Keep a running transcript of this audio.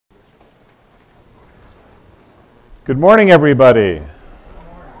Good morning, everybody.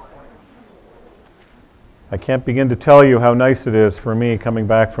 I can't begin to tell you how nice it is for me coming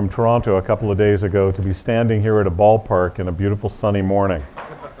back from Toronto a couple of days ago to be standing here at a ballpark in a beautiful sunny morning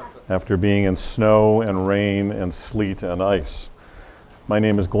after being in snow and rain and sleet and ice. My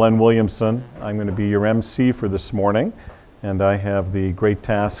name is Glenn Williamson. I'm going to be your MC for this morning, and I have the great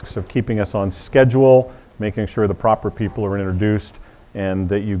tasks of keeping us on schedule, making sure the proper people are introduced, and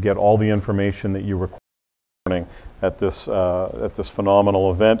that you get all the information that you require at this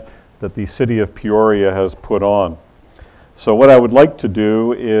phenomenal event that the city of Peoria has put on. So what I would like to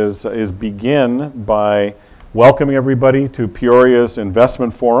do is begin by welcoming everybody to Peoria's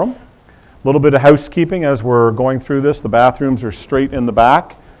Investment Forum. A little bit of housekeeping as we're going through this. The bathrooms are straight in the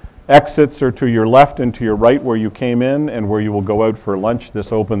back. Exits are to your left and to your right where you came in and where you will go out for lunch.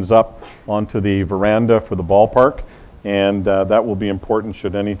 This opens up onto the veranda for the ballpark, and that will be important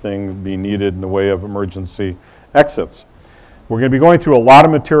should anything be needed in the way of emergency exits. We're going to be going through a lot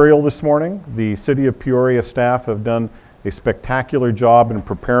of material this morning. The City of Peoria staff have done a spectacular job in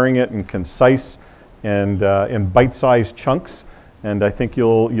preparing it in concise and in bite-sized chunks, and I think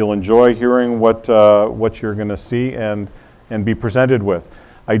you'll enjoy hearing what you're going to see and be presented with.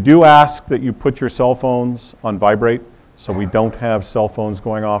 I do ask that you put your cell phones on vibrate so we don't have cell phones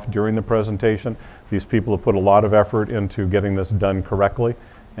going off during the presentation. These people have put a lot of effort into getting this done correctly,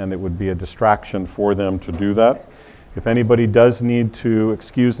 and it would be a distraction for them to do that. If anybody does need to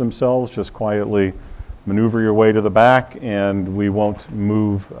excuse themselves, just quietly maneuver your way to the back, and we won't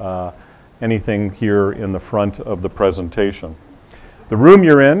move anything here in the front of the presentation. The room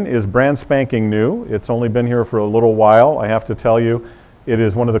you're in is brand spanking new. It's only been here for a little while. I have to tell you, it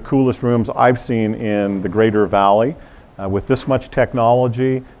is one of the coolest rooms I've seen in the Greater Valley. With this much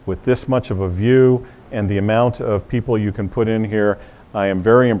technology, with this much of a view, and the amount of people you can put in here, I am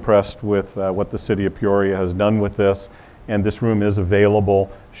very impressed with what the City of Peoria has done with this, and this room is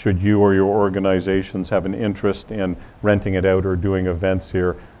available should you or your organizations have an interest in renting it out or doing events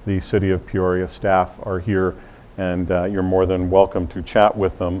here. The City of Peoria staff are here, and you're more than welcome to chat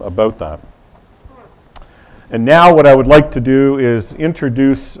with them about that. And now what I would like to do is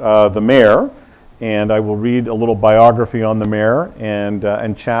introduce the mayor, and I will read a little biography on the mayor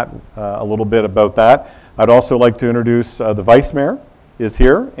and chat a little bit about that. I'd also like to introduce the vice mayor is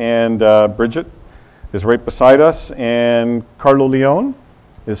here, and Bridget is right beside us, and Carlo Leone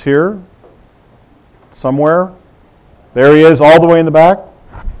is here somewhere. There he is, all the way in the back.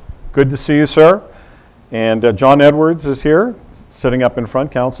 Good to see you, sir. And John Edwards is here, sitting up in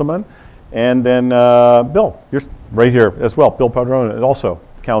front, councilman. And then Bill, you're right here as well. Bill Padron is also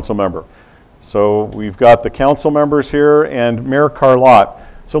council member. So we've got the council members here and Mayor Carlotte.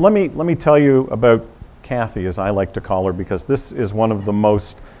 So let me tell you about Kathy, as I like to call her, because this is one of the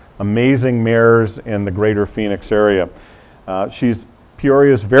most amazing mayors in the greater Phoenix area. She's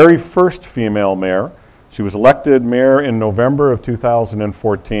Peoria's very first female mayor. She was elected mayor in November of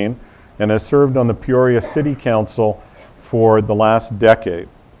 2014 and has served on the Peoria City Council for the last decade.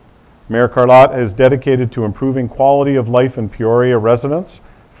 Mayor Carlotte is dedicated to improving quality of life in Peoria residents,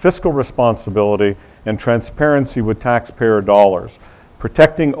 fiscal responsibility, and transparency with taxpayer dollars,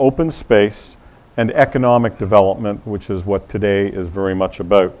 protecting open space and economic development, which is what today is very much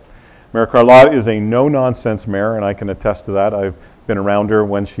about. Mayor Carlotte is a no-nonsense mayor, and I can attest to that. I've been around her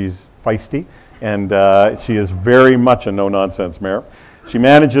when she's feisty, and she is very much a no-nonsense mayor. She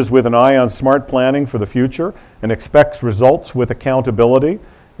manages with an eye on smart planning for the future and expects results with accountability,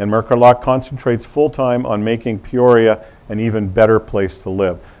 and Mayor Carlotte concentrates full-time on making Peoria an even better place to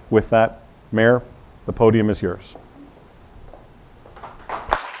live. With that, Mayor, the podium is yours.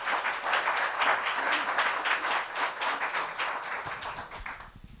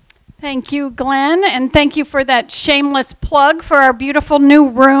 Thank you, Glenn, and thank you for that shameless plug for our beautiful new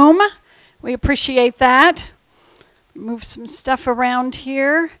room. We appreciate that. Move some stuff around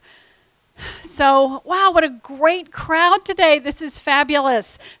here. So, wow, what a great crowd today. This is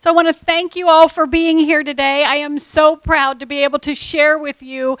fabulous. So I want to thank you all for being here today. I am so proud to be able to share with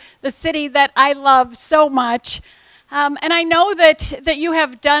you the city that I love so much. And I know that you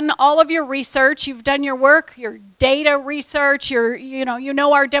have done all of your research. You've done your work, your data research, you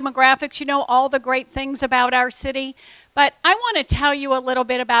know our demographics, you know all the great things about our city. But I want to tell you a little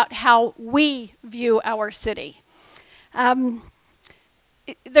bit about how we view our city.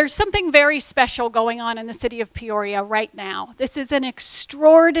 There's something very special going on in the city of Peoria right now. This is an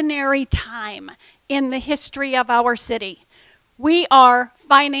extraordinary time in the history of our city. We are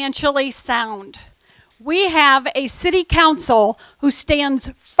financially sound. We have a city council who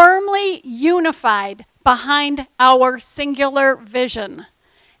stands firmly unified behind our singular vision.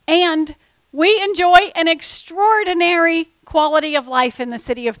 And We enjoy an extraordinary quality of life in the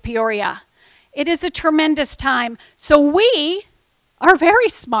city of Peoria. It is a tremendous time. So we are very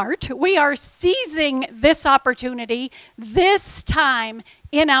smart. We are seizing this opportunity, this time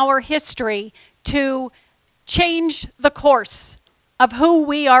in our history, to change the course of who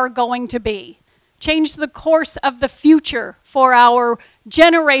we are going to be. Change the course of the future for our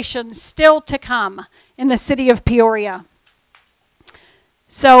generations still to come in the city of Peoria.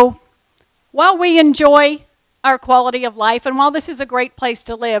 So while we enjoy our quality of life, and while this is a great place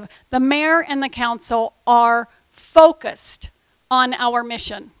to live, the mayor and the council are focused on our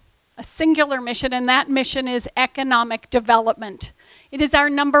mission, a singular mission, and that mission is economic development. It is our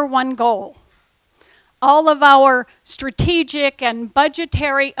 #1 goal. All of our strategic and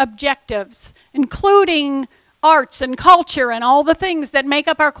budgetary objectives, including arts and culture and all the things that make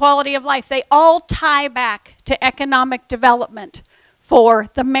up our quality of life, they all tie back to economic development for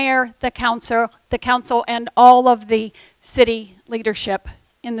the mayor, the council, and all of the city leadership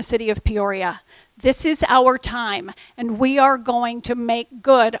in the city of Peoria. This is our time, and we are going to make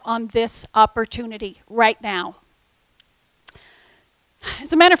good on this opportunity right now.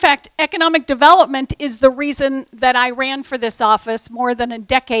 As a matter of fact, economic development is the reason that I ran for this office more than a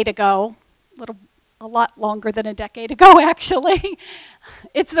decade ago, a lot longer than a decade ago, actually.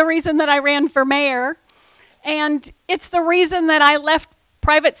 It's the reason that I ran for mayor, and it's the reason that I left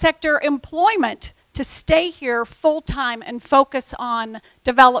private sector employment to stay here full-time and focus on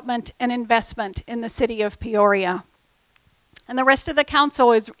development and investment in the city of Peoria. And the rest of the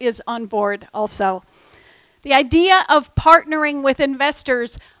council is on board also. The idea of partnering with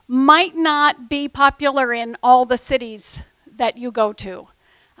investors might not be popular in all the cities that you go to.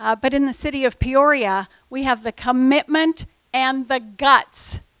 But in the city of Peoria, we have the commitment and the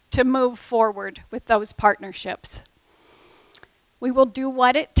guts to move forward with those partnerships. We will do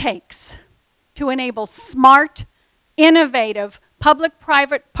what it takes to enable smart, innovative,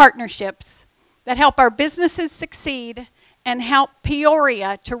 public-private partnerships that help our businesses succeed and help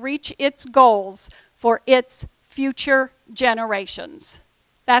Peoria to reach its goals for its future generations.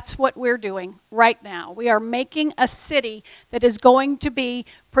 That's what we're doing right now. We are making a city that is going to be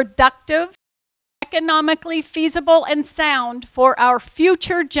productive, economically feasible, and sound for our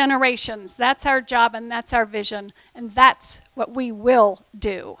future generations. That's our job, and that's our vision, and that's what we will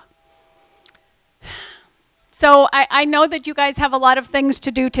do. So I know that you guys have a lot of things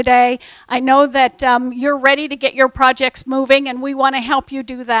to do today. I know that you're ready to get your projects moving, and we want to help you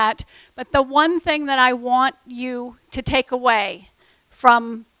do that. But the one thing that I want you to take away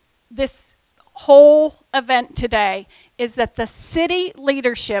from this whole event today is that the city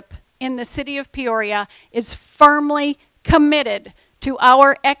leadership in the city of Peoria is firmly committed to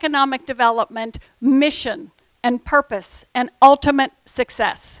our economic development mission and purpose and ultimate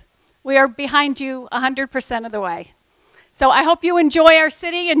success. We are behind you 100% of the way. So I hope you enjoy our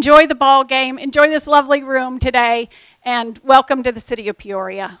city, enjoy the ball game, enjoy this lovely room today, and welcome to the city of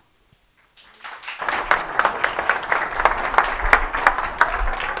Peoria.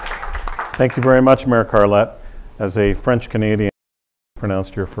 Thank you very much, Mayor Carlette. As a French Canadian, I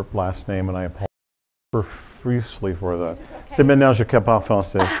pronounced your last name, and I apologize profusely for that. C'est maintenant je parle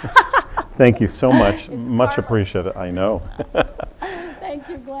français. Thank you so much. Much appreciated, I know. Thank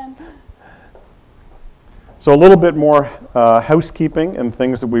you, Glenn. So a little bit more housekeeping and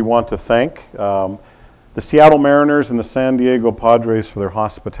things that we want to thank. The Seattle Mariners and the San Diego Padres for their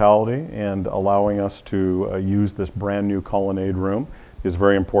hospitality and allowing us to use this brand new colonnade room is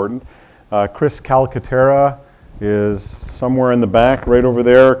very important. Chris Calcaterra is somewhere in the back, right over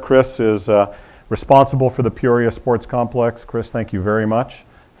there. Chris is responsible for the Peoria Sports Complex. Chris, thank you very much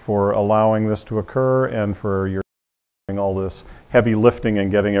for allowing this to occur and for your doing all this heavy lifting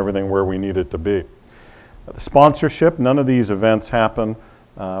and getting everything where we need it to be. The sponsorship, none of these events happen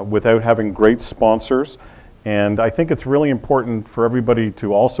without having great sponsors. And I think it's really important for everybody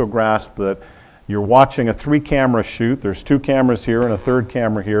to also grasp that you're watching a 3-camera shoot. There's 2 cameras here and a 3rd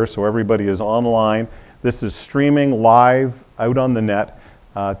camera here, so everybody is online. This is streaming live out on the net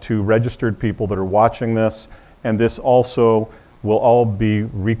to registered people that are watching this. And this also will all be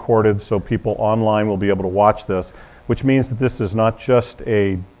recorded so people online will be able to watch this, which means that this is not just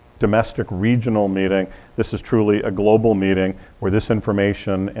a domestic regional meeting. This is truly a global meeting where this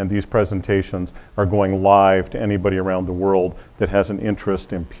information and these presentations are going live to anybody around the world that has an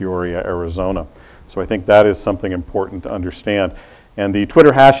interest in Peoria, Arizona. So I think that is something important to understand. And the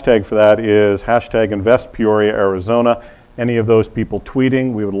Twitter hashtag for that is #InvestPeoriaArizona. Any of those people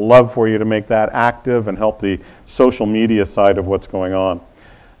tweeting, we would love for you to make that active and help the social media side of what's going on.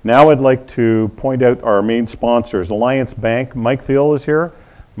 Now I'd like to point out our main sponsors. Alliance Bank, Mike Thiel is here.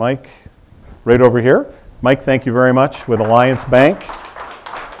 Mike, right over here. Mike, thank you very much, with Alliance Bank.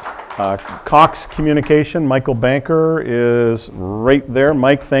 Cox Communication, Michael Banker is right there.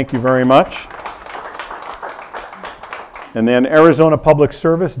 Mike, thank you very much. And then Arizona Public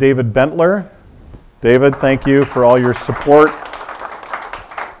Service, David Bentler. David, thank you for all your support.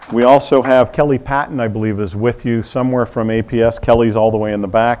 We also have Kelly Patton, I believe, is with you somewhere from APS. Kelly's all the way in the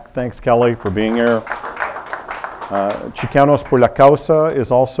back. Thanks, Kelly, for being here. Chicanos por la Causa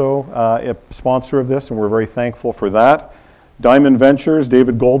is also a sponsor of this, and we're very thankful for that. Diamond Ventures,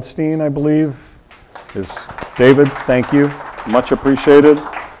 David Goldstein, I believe, is David. Thank you. Much appreciated.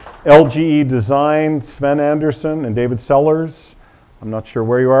 LGE Design, Sven Anderson and David Sellers. I'm not sure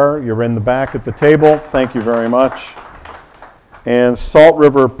where you are. You're in the back at the table. Thank you very much. And Salt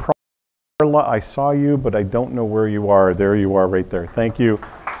River Project, I saw you, but I don't know where you are. There you are right there. Thank you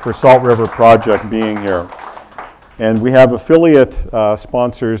for Salt River Project being here. And we have affiliate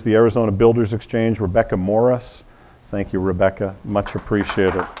sponsors, the Arizona Builders Exchange, Rebecca Morris. Thank you, Rebecca. Much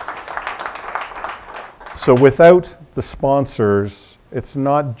appreciated. So without the sponsors, it's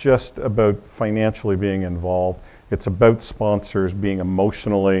not just about financially being involved. It's about sponsors being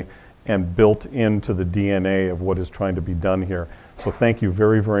emotionally and built into the DNA of what is trying to be done here. So thank you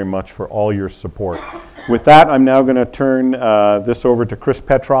very, very much for all your support. With that, I'm now going to turn this over to Chris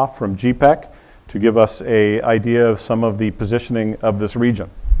Petroff from GPEC to give us an idea of some of the positioning of this region.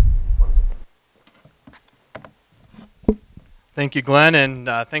 Thank you, Glenn, and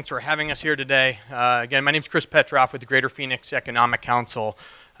thanks for having us here today. Again, my name is Chris Petroff with the Greater Phoenix Economic Council.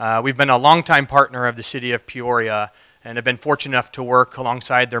 We've been a longtime partner of the city of Peoria and have been fortunate enough to work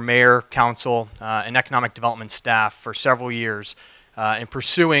alongside their mayor, council, and economic development staff for several years in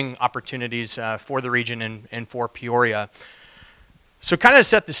pursuing opportunities for the region and for Peoria. So kind of to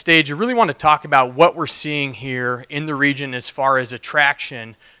set the stage, I really want to talk about what we're seeing here in the region as far as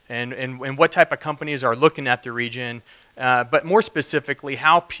attraction and what type of companies are looking at the region. But more specifically,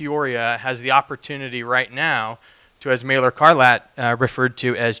 how Peoria has the opportunity right now to, as Mayor Carlat referred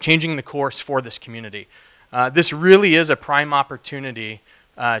to, as changing the course for this community. This really is a prime opportunity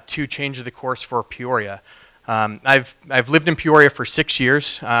to change the course for Peoria. I've lived in Peoria for 6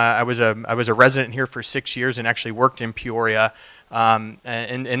 years. I was a resident here for 6 years and actually worked in Peoria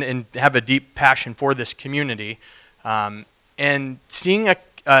and have a deep passion for this community. And seeing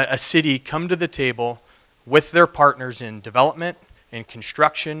a city come to the table with their partners in development, in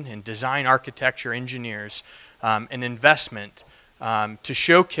construction, in design, architecture, engineers, and investment to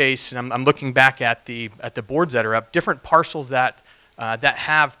showcase, and I'm looking back at the boards that are up, different parcels that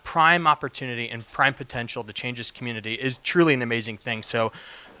have prime opportunity and prime potential to change this community is truly an amazing thing. So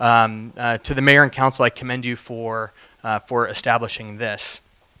to the mayor and council, I commend you for establishing this.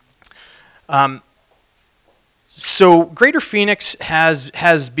 So Greater Phoenix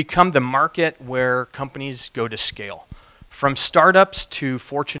has become the market where companies go to scale. From startups to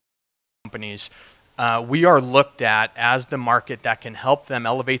Fortune companies, we are looked at as the market that can help them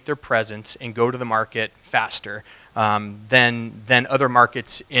elevate their presence and go to the market faster than other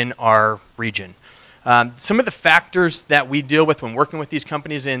markets in our region. Some of the factors that we deal with when working with these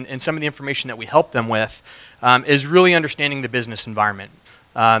companies and some of the information that we help them with is really understanding the business environment.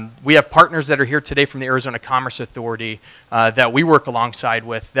 We have partners that are here today from the Arizona Commerce Authority that we work alongside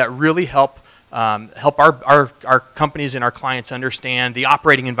with that really help our companies and our clients understand the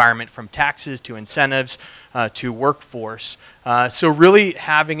operating environment, from taxes to incentives to workforce. So really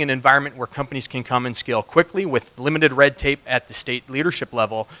having an environment where companies can come and scale quickly with limited red tape at the state leadership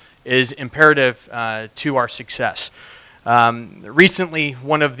level is imperative to our success. Recently,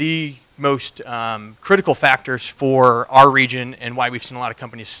 one of the most critical factors for our region and why we've seen a lot of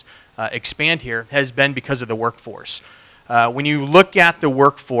companies expand here has been because of the workforce. When you look at the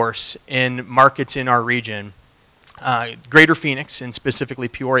workforce in markets in our region, Greater Phoenix, and specifically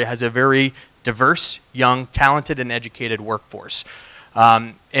Peoria, has a very diverse, young, talented, and educated workforce.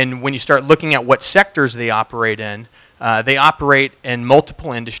 And when you start looking at what sectors they operate in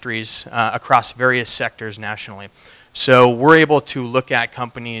multiple industries across various sectors nationally. So we're able to look at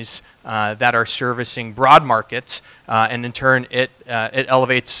companies that are servicing broad markets, and in turn it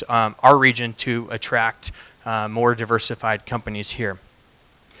elevates our region to attract more diversified companies here.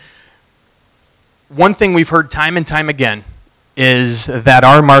 One thing we've heard time and time again is that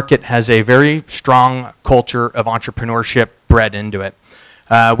our market has a very strong culture of entrepreneurship bred into it.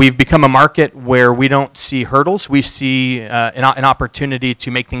 We've become a market where we don't see hurdles, we see an opportunity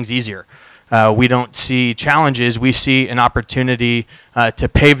to make things easier. We don't see challenges, we see an opportunity to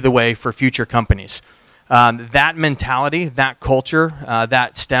pave the way for future companies. That mentality, that culture,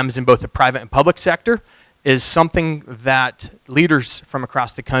 that stems in both the private and public sector, is something that leaders from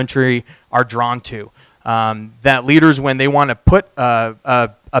across the country are drawn to. That leaders, when they want to put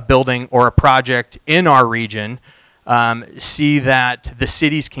a building or a project in our region, see that the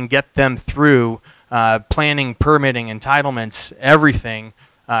cities can get them through planning, permitting, entitlements, everything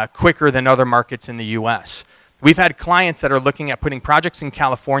quicker than other markets in the U.S. We've had clients that are looking at putting projects in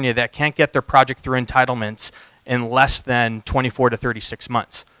California that can't get their project through entitlements in less than 24 to 36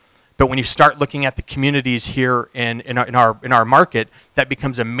 months. But when you start looking at the communities here in our market, that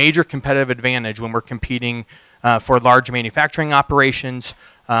becomes a major competitive advantage when we're competing for large manufacturing operations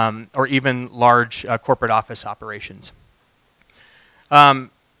or even large corporate office operations.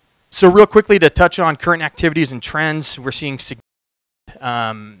 So real quickly to touch on current activities and trends, we're seeing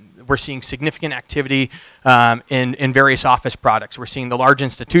significant activity in various office products. We're seeing the large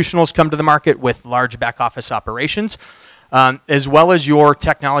institutionals come to the market with large back office operations, as well as your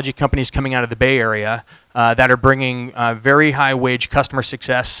technology companies coming out of the Bay Area that are bringing very high wage customer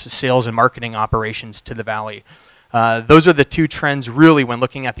success, sales, and marketing operations to the Valley. Those are the two trends really when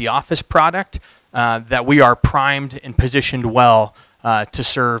looking at the office product that we are primed and positioned well to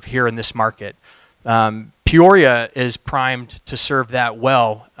serve here in this market. Peoria is primed to serve that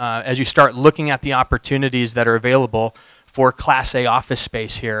well as you start looking at the opportunities that are available for Class A office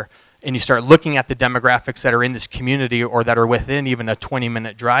space here, and you start looking at the demographics that are in this community or that are within even a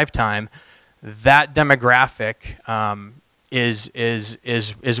 20-minute drive time. That demographic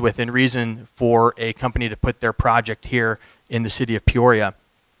is within reason for a company to put their project here in the city of Peoria.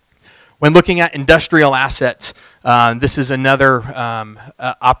 When looking at industrial assets, this is another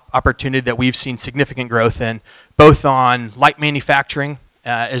opportunity that we've seen significant growth in, both on light manufacturing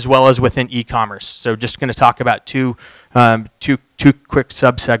as well as within e-commerce. So just going to talk about two quick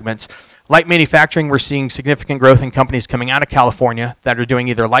sub-segments. Light manufacturing, we're seeing significant growth in companies coming out of California that are doing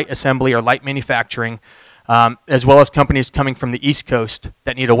either light assembly or light manufacturing, as well as companies coming from the East Coast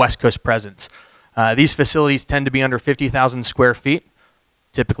that need a West Coast presence. These facilities tend to be under 50,000 square feet.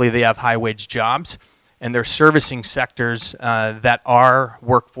 Typically, they have high-wage jobs, and they're servicing sectors that our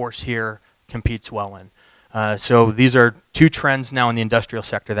workforce here competes well in. So these are two trends now in the industrial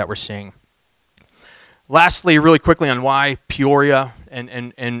sector that we're seeing. Lastly, really quickly on why Peoria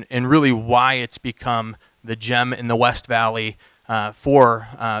and really why it's become the gem in the West Valley for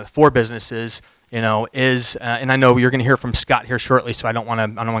businesses, is and I know you're going to hear from Scott here shortly, so I don't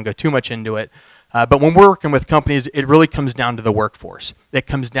want to go too much into it. But when we're working with companies, it really comes down to the workforce. It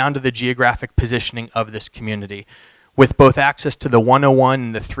comes down to the geographic positioning of this community. With both access to the 101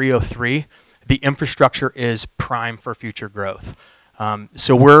 and the 303, the infrastructure is prime for future growth.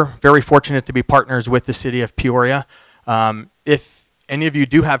 So we're very fortunate to be partners with the city of Peoria. If any of you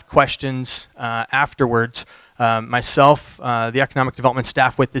do have questions afterwards, myself, the economic development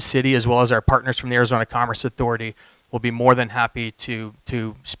staff with the city, as well as our partners from the Arizona Commerce Authority, will be more than happy to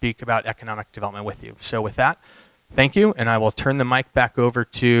speak about economic development with you. So with that, thank you, and I will turn the mic back over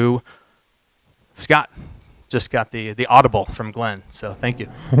to Scott. Just got the audible from Glenn, so thank you.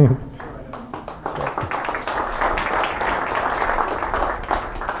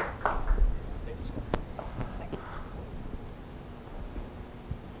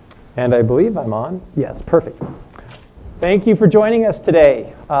 And I believe I'm on. Yes, perfect. Thank you for joining us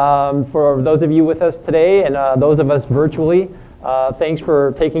today. For those of you with us today and those of us virtually, thanks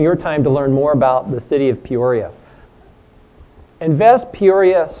for taking your time to learn more about the city of Peoria.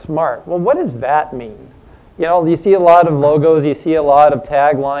 InvestPeoriaAZSmart. Well, what does that mean? You see a lot of logos, you see a lot of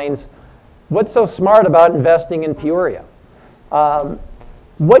taglines. What's so smart about investing in Peoria?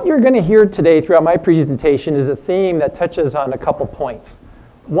 What you're going to hear today throughout my presentation is a theme that touches on a couple points.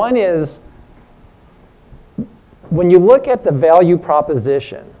 One is, when you look at the value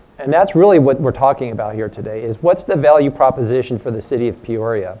proposition, and that's really what we're talking about here today, is what's the value proposition for the city of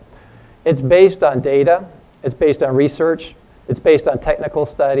Peoria? It's based on data, it's based on research, it's based on technical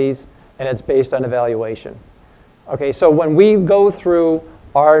studies, and it's based on evaluation. Okay, so when we go through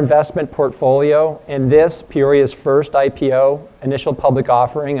our investment portfolio in this, Peoria's first IPO, initial public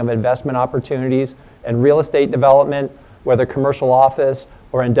offering of investment opportunities and real estate development, whether commercial office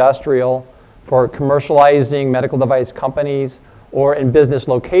or industrial, for commercializing medical device companies, or in business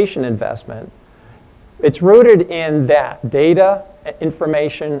location investment, it's rooted in that data,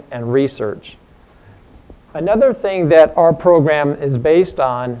 information, and research. Another thing that our program is based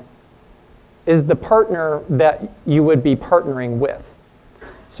on is the partner that you would be partnering with.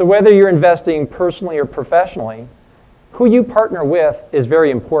 So whether you're investing personally or professionally, who you partner with is very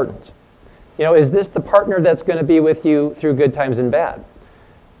important. Is this the partner that's going to be with you through good times and bad?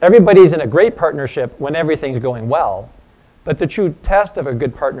 Everybody's in a great partnership when everything's going well, but the true test of a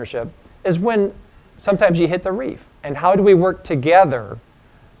good partnership is when sometimes you hit the reef. And how do we work together,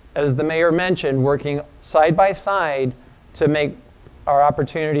 as the mayor mentioned, working side by side to make our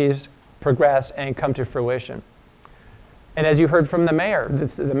opportunities progress and come to fruition? And as you heard from the mayor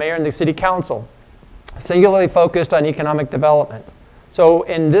and the city council, singularly focused on economic development. So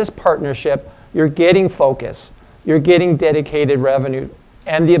in this partnership, you're getting focus, you're getting dedicated revenue,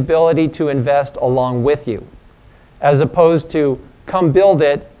 and the ability to invest along with you, as opposed to come build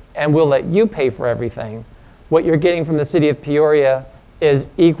it and we'll let you pay for everything. What you're getting from the city of Peoria is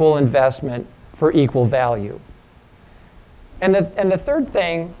equal investment for equal value. And the third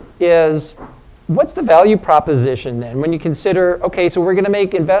thing is, what's the value proposition then? When you consider, okay, so we're going to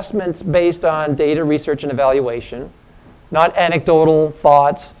make investments based on data, research, and evaluation, not anecdotal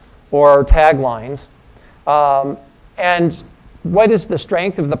thoughts or taglines. And what is the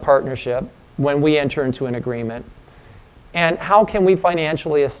strength of the partnership when we enter into an agreement? And how can we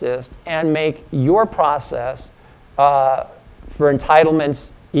financially assist and make your process for entitlements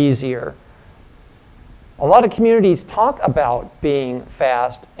easier? A lot of communities talk about being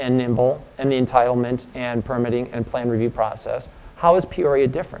fast and nimble in the entitlement and permitting and plan review process. How is Peoria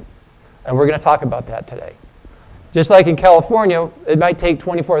different? And we're going to talk about that today. Just like in California, it might take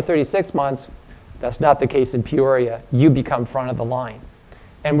 24 or 36 months. That's not the case in Peoria. You become front of the line.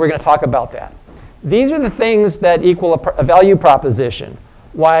 And we're going to talk about that. These are the things that equal a value proposition,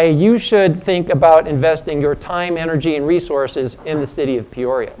 why you should think about investing your time, energy, and resources in the city of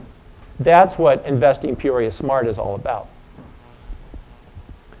Peoria. That's what Investing Peoria Smart is all about.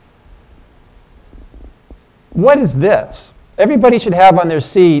 What is this? Everybody should have on their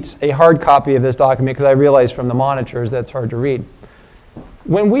seats a hard copy of this document, because I realize from the monitors that's hard to read.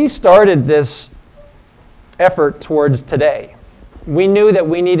 When we started this effort towards today, we knew that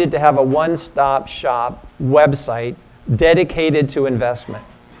we needed to have a one-stop shop website dedicated to investment.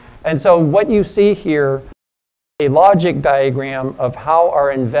 And so what you see here, a logic diagram of how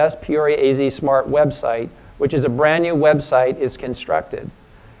our InvestPeoriaAZSmart website, which is a brand new website, is constructed,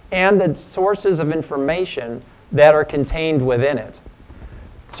 and the sources of information that are contained within it.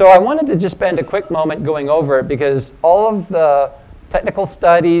 So I wanted to just spend a quick moment going over it, because all of the technical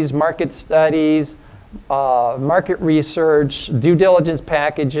studies, market studies, market research, due diligence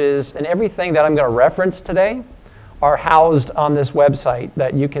packages, and everything that I'm going to reference today are housed on this website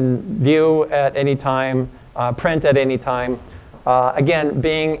that you can view at any time, print at any time. Again,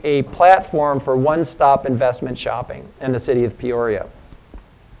 being a platform for one-stop investment shopping in the city of Peoria.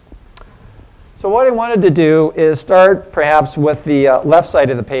 So what I wanted to do is start perhaps with the left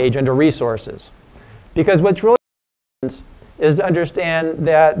side of the page under resources. Because what's really important is to understand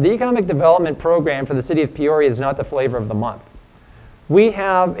that the economic development program for the city of Peoria is not the flavor of the month. We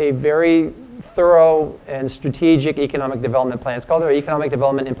have a very thorough and strategic economic development plan. It's called our Economic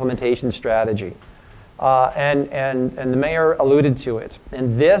Development Implementation Strategy. And the mayor alluded to it.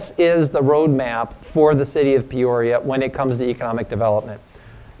 And this is the roadmap for the city of Peoria when it comes to economic development.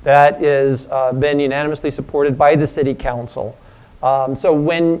 That has been unanimously supported by the city council. So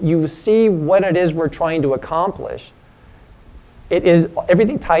when you see what it is we're trying to accomplish,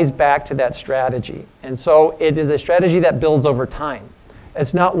 everything ties back to that strategy. And so it is a strategy that builds over time.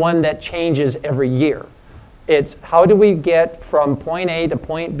 It's not one that changes every year. It's how do we get from point A to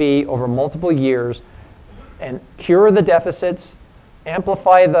point B over multiple years and cure the deficits,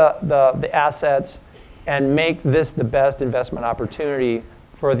 amplify the assets, and make this the best investment opportunity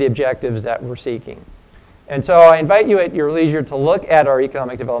for the objectives that we're seeking. And so I invite you at your leisure to look at our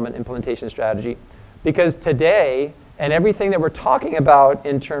economic development implementation strategy, because today, and everything that we're talking about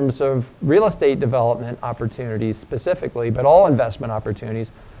in terms of real estate development opportunities specifically, but all investment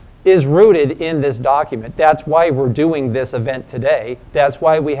opportunities, is rooted in this document. That's why we're doing this event today. That's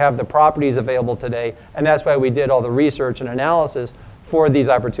why we have the properties available today. And that's why we did all the research and analysis for these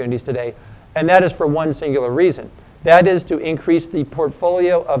opportunities today. And that is for one singular reason. That is to increase the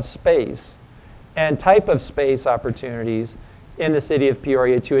portfolio of space and type of space opportunities in the city of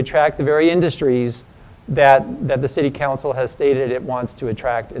Peoria to attract the very industries that the city council has stated it wants to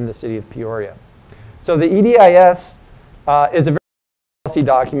attract in the city of Peoria. So the EDIS is a very policy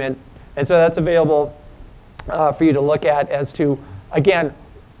document, and so that's available for you to look at as to, again,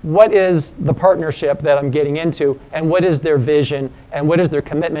 what is the partnership that I'm getting into, and what is their vision, and what is their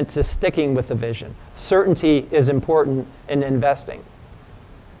commitment to sticking with the vision. Certainty is important in investing.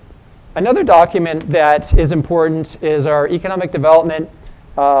 Another document that is important is our economic development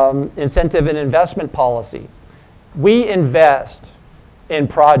incentive and investment policy. We invest in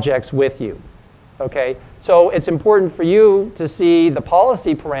projects with you, okay? So it's important for you to see the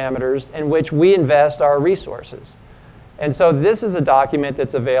policy parameters in which we invest our resources. And so this is a document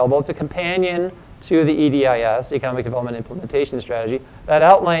that's available. It's a companion to the EDIS, Economic Development Implementation Strategy, that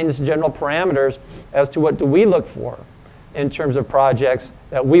outlines general parameters as to what do we look for in terms of projects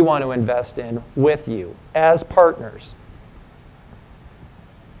that we want to invest in with you as partners.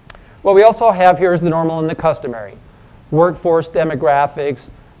 What we also have here is the normal and the customary. Workforce demographics,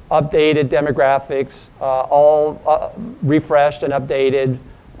 updated demographics, all refreshed and updated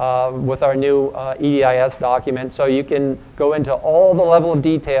with our new EDIS document. So you can go into all the level of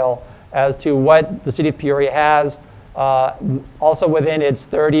detail as to what the city of Peoria has, also within its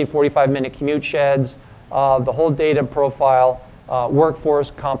 30 and 45-minute commute sheds, the whole data profile,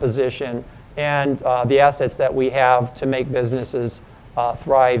 workforce composition, and the assets that we have to make businesses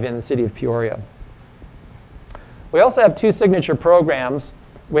thrive in the city of Peoria. We also have two signature programs.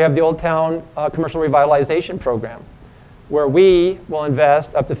 We have the Old Town Commercial Revitalization Program, where we will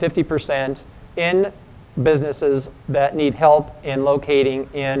invest up to 50% in businesses that need help in locating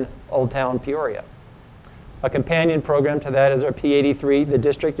in Old Town Peoria. A companion program to that is our P83, the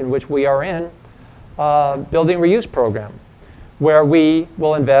district in which we are in, building reuse program, where we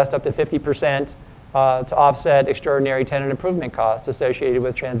will invest up to 50% to offset extraordinary tenant improvement costs associated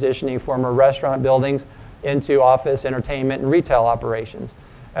with transitioning former restaurant buildings into office, entertainment, and retail operations.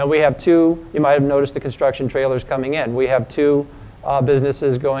 And we have two, you might have noticed the construction trailers coming in. We have two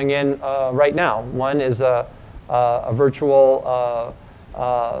businesses going in right now. One is a virtual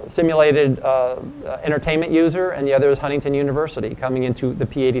simulated entertainment user, and the other is Huntington University coming into the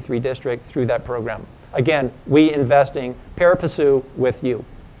P83 district through that program. Again, we investing pari passu with you.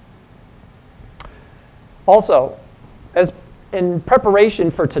 Also, as in preparation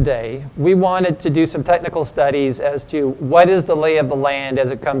for today, we wanted to do some technical studies as to what is the lay of the land as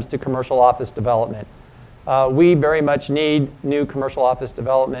it comes to commercial office development. We very much need new commercial office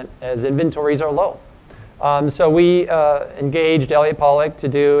development as inventories are low. So we engaged Elliott Pollock to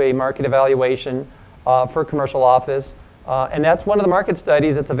do a market evaluation for commercial office. And that's one of the market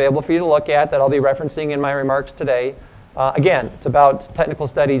studies that's available for you to look at that I'll be referencing in my remarks today. Again, it's about technical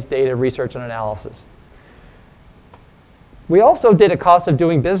studies, data, research, and analysis. We also did a cost of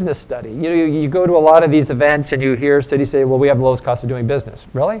doing business study. You go to a lot of these events and you hear cities say, well, we have the lowest cost of doing business.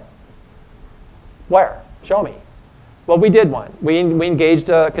 Really? Where? Show me. Well, we did one. We engaged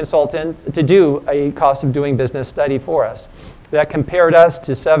a consultant to do a cost of doing business study for us that compared us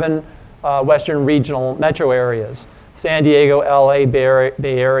to 7 Western regional metro areas: San Diego, LA,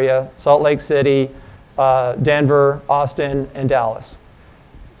 Bay Area, Salt Lake City, Denver, Austin, and Dallas.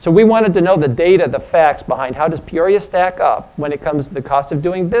 So we wanted to know the data, the facts behind how does Peoria stack up when it comes to the cost of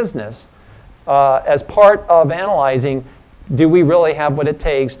doing business as part of analyzing, do we really have what it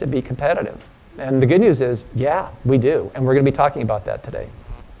takes to be competitive? And the good news is, yeah, we do. And we're going to be talking about that today.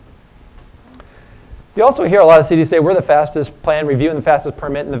 You also hear a lot of cities say we're the fastest plan review and the fastest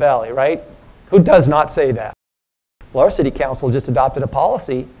permit in the valley, right? Who does not say that? Well, our city council just adopted a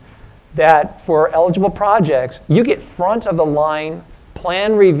policy that for eligible projects, you get front of the line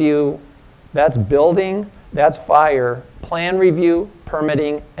plan review, that's building, that's fire, plan review,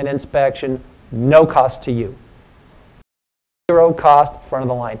 permitting, and inspection, no cost to you. Zero cost, front of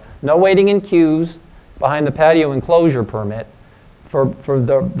the line. No waiting in queues behind the patio enclosure permit for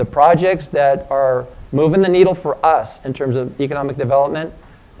the projects that are moving the needle for us in terms of economic development,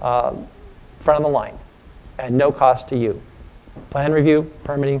 front of the line, and no cost to you. Plan review,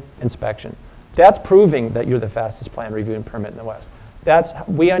 permitting, inspection. That's proving that you're the fastest plan review and permit in the West.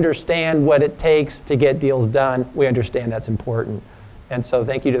 We understand what it takes to get deals done. We understand that's important. And so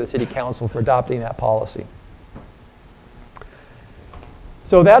thank you to the City Council for adopting that policy.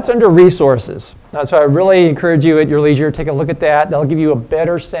 So that's under resources. So I really encourage you at your leisure, take a look at that. That'll give you a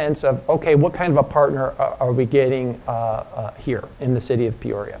better sense of, okay, what kind of a partner are we getting here in the city of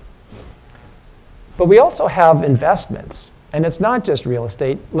Peoria? But we also have investments. And it's not just real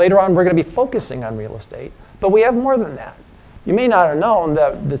estate. Later on, we're going to be focusing on real estate. But we have more than that. You may not have known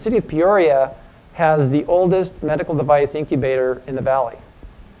that the city of Peoria has the oldest medical device incubator in the valley,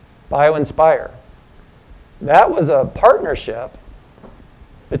 BioInspire. That was a partnership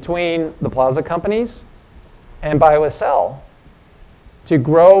between the Plaza companies and BioSL to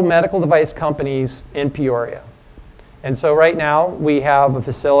grow medical device companies in Peoria. And so right now we have a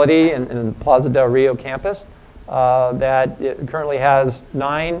facility in the Plaza del Rio campus that currently has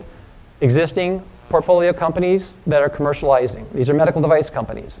 9 existing portfolio companies that are commercializing. These are medical device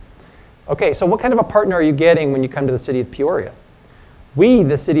companies. Okay, so what kind of a partner are you getting when you come to the city of Peoria? We,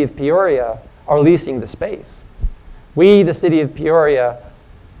 the city of Peoria, are leasing the space. We, the city of Peoria,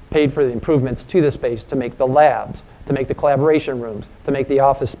 paid for the improvements to the space to make the labs, to make the collaboration rooms, to make the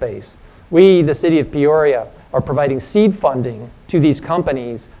office space. We, the city of Peoria, are providing seed funding to these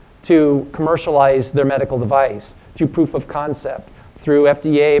companies to commercialize their medical device through proof of concept, through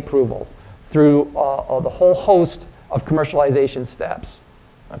FDA approvals, through the whole host of commercialization steps,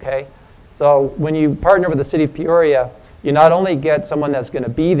 okay? So when you partner with the City of Peoria, you not only get someone that's going to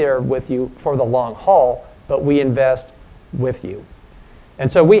be there with you for the long haul, but we invest with you.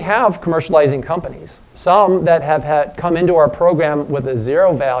 And so we have commercializing companies, some that have come into our program with a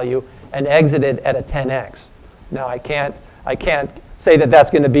 0 value and exited at a 10x. Now I can't say that that's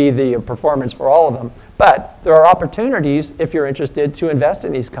going to be the performance for all of them, but there are opportunities if you're interested to invest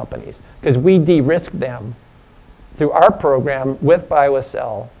in these companies because we de-risk them through our program with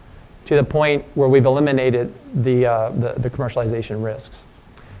BioSL to the point where we've eliminated the commercialization risks.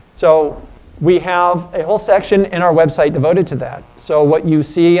 So we have a whole section in our website devoted to that. So what you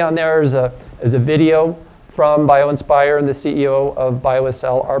see on there is a video from BioInspire and the CEO of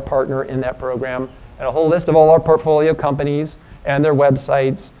BioSL, our partner in that program, and a whole list of all our portfolio companies and their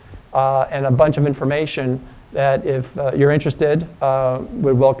websites, and a bunch of information that if you're interested,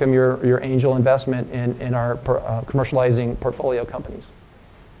 would welcome your angel investment in our commercializing portfolio companies.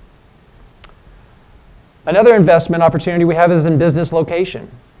 Another investment opportunity we have is in business location.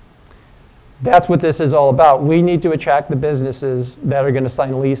 That's what this is all about. We need to attract the businesses that are going to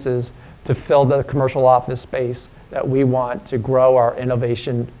sign leases to fill the commercial office space that we want to grow our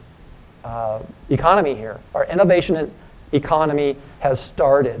innovation economy here. Our innovation economy has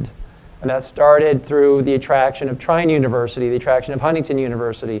started, and that started through the attraction of Trine University, the attraction of Huntington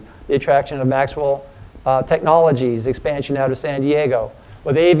University, the attraction of Maxwell Technologies, expansion out of San Diego,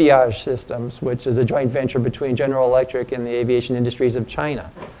 with Aviage Systems, which is a joint venture between General Electric and the aviation industries of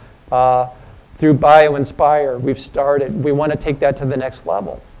China. Through BioInspire, we want to take that to the next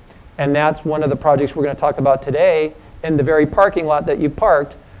level. And that's one of the projects we're going to talk about today. In the very parking lot that you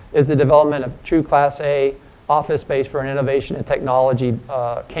parked is the development of true Class A office space for an innovation and technology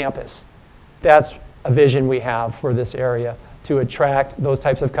campus. That's a vision we have for this area, to attract those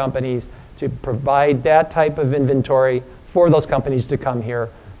types of companies, to provide that type of inventory for those companies to come here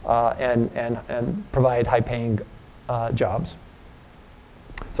and provide high-paying jobs.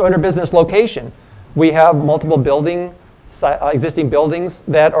 So under business location, we have multiple existing buildings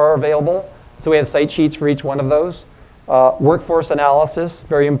that are available. So we have site sheets for each one of those. Workforce analysis,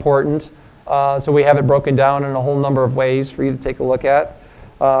 very important. So we have it broken down in a whole number of ways for you to take a look at.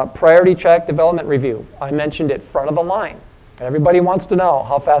 Priority track development review. I mentioned it, front of the line. Everybody wants to know,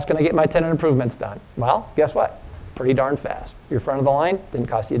 how fast can I get my tenant improvements done? Well, guess what? Pretty darn fast. You're front of the line, didn't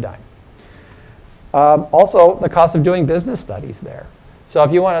cost you a dime. Also, the cost of doing business studies there. So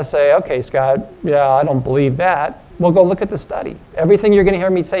if you want to say, okay, Scott, yeah, I don't believe that, well, go look at the study. Everything you're going to hear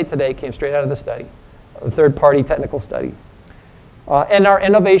me say today came straight out of the study, a third-party technical study. And our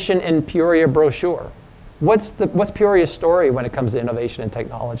Innovation in Peoria brochure. What's Peoria's story when it comes to innovation and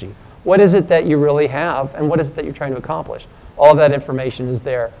technology? What is it that you really have, and what is it that you're trying to accomplish? All of that information is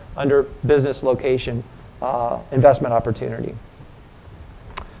there under business location investment opportunity.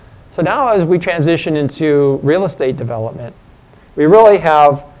 So now as we transition into real estate development, we really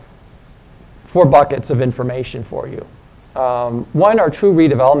have 4 buckets of information for you. One are true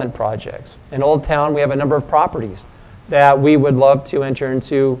redevelopment projects. In Old Town, we have a number of properties that we would love to enter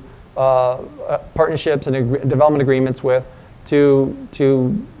into partnerships and development agreements with to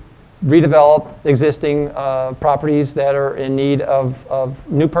redevelop existing properties that are in need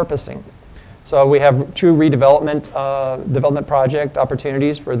of new purposing. So we have true redevelopment development project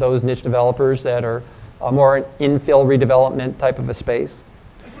opportunities for those niche developers that are more infill redevelopment type of a space.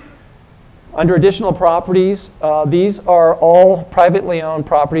 Under additional properties, these are all privately owned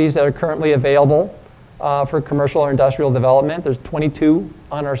properties that are currently available for commercial or industrial development. There's 22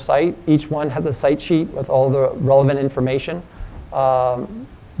 on our site. Each one has a site sheet with all the relevant information.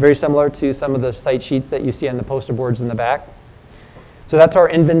 Very similar to some of the site sheets that you see on the poster boards in the back. So that's our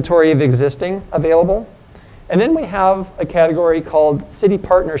inventory of existing available. And then we have a category called city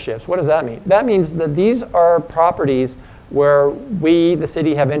partnerships. What does that mean? That means that these are properties where we, the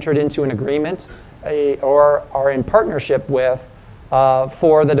city, have entered into an agreement or are in partnership with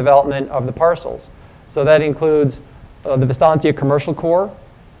for the development of the parcels. So that includes the Vistancia Commercial Core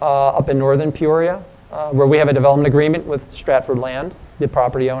up in northern Peoria, where we have a development agreement with Stratford Land, the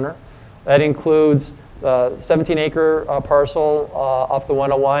property owner. That includes the 17-acre parcel off the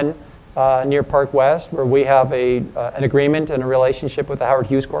 101 near Park West, where we have an agreement and a relationship with the Howard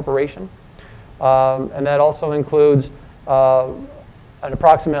Hughes Corporation. And that also includes an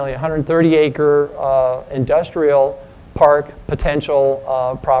approximately 130-acre industrial park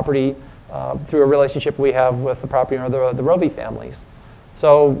potential property through a relationship we have with the property owner, the Rovey families.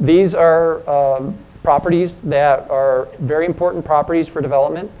 So these are properties that are very important properties for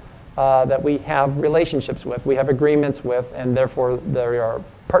development. that we have relationships with, we have agreements with, and therefore there are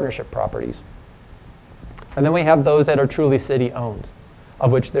partnership properties. And then we have those that are truly city-owned,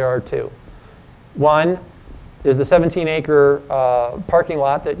 of which there are two. One is the 17-acre parking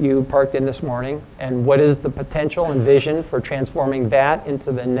lot that you parked in this morning, and what is the potential and vision for transforming that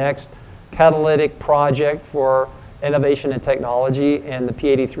into the next catalytic project for innovation and technology in the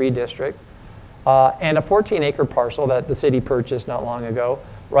P83 district, and a 14-acre parcel that the city purchased not long ago,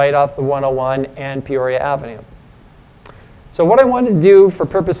 right off the 101 and Peoria Avenue. So what I want to do for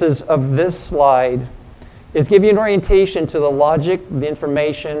purposes of this slide is give you an orientation to the logic, the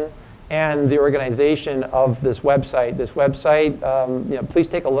information, and the organization of this website. This website, please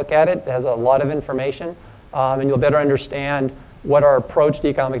take a look at it. It has a lot of information, and you'll better understand what our approach to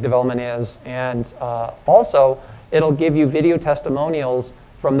economic development is. And also, it'll give you video testimonials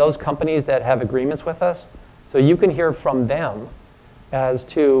from those companies that have agreements with us, so you can hear from them as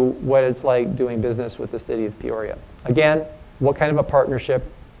to what it's like doing business with the city of Peoria. Again, what kind of a partnership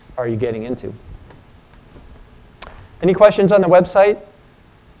are you getting into? Any questions on the website?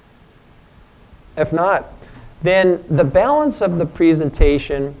 If not, then the balance of the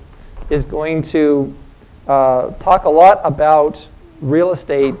presentation is going to talk a lot about real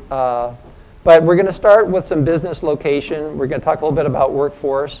estate, but we're going to start with some business location. We're going to talk a little bit about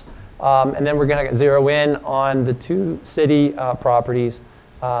workforce, and then we're going to zero in on the two city properties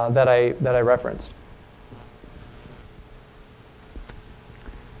that I referenced.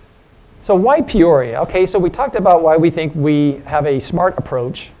 So why Peoria? Okay, so we talked about why we think we have a smart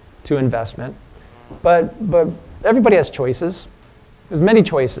approach to investment, but everybody has choices. There's many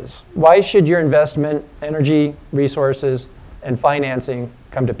choices. Why should your investment, energy, resources, and financing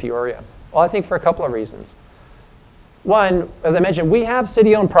come to Peoria? Well, I think for a couple of reasons. One, as I mentioned, we have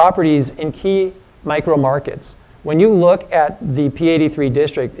city-owned properties in key micro markets. When you look at the P83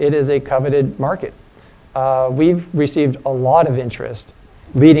 district, it is a coveted market. We've received a lot of interest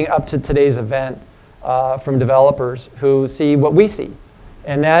leading up to today's event from developers who see what we see,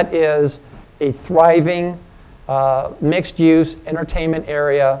 and that is a thriving mixed-use entertainment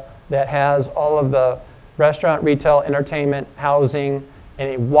area that has all of the restaurant, retail, entertainment, housing,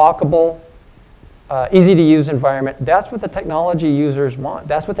 and a walkable, easy-to-use environment. That's what the technology users want.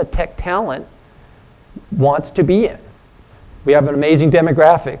 That's what the tech talent wants to be in. We have an amazing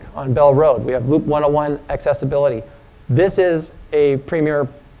demographic on Bell Road. We have Loop 101 accessibility. This is a premier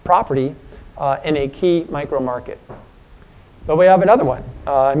property in a key micro market. But we have another one.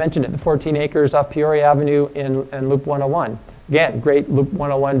 I mentioned it, the 14 acres off Peoria Avenue in Loop 101. Again, great Loop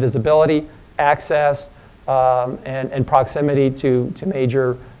 101 visibility, access, and proximity to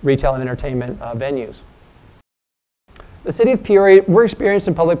major retail and entertainment venues. The city of Peoria, we're experienced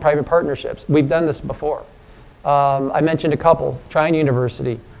in public-private partnerships. We've done this before. I mentioned a couple, Trine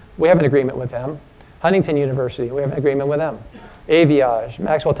University, we have an agreement with them. Huntington University, we have an agreement with them. Aviage,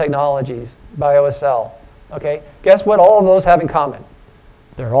 Maxwell Technologies, BioSL. Okay, guess what all of those have in common?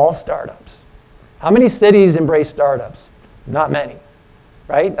 They're all startups. How many cities embrace startups? Not many,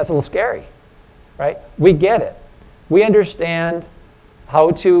 right? That's a little scary, right? We get it. We understand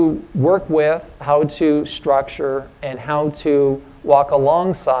how to work with, how to structure, and how to walk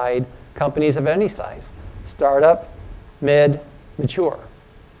alongside companies of any size. Startup, mid, mature,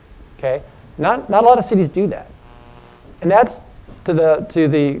 okay? Not a lot of cities do that. And that's to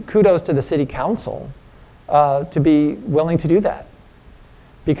the kudos to the city council to be willing to do that.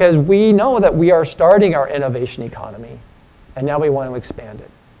 Because we know that we are starting our innovation economy, and now we want to expand it.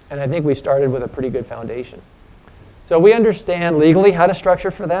 And I think we started with a pretty good foundation. So we understand legally how to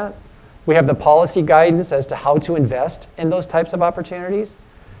structure for that. We have the policy guidance as to how to invest in those types of opportunities.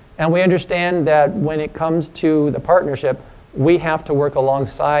 And we understand that when it comes to the partnership, we have to work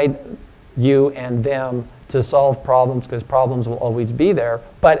alongside you and them to solve problems, because problems will always be there.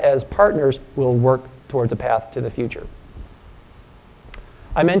 But as partners, we'll work towards a path to the future.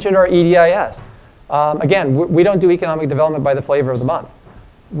 I mentioned our EDIS. Again, we don't do economic development by the flavor of the month.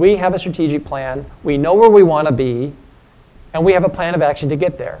 We have a strategic plan. We know where we want to be, and we have a plan of action to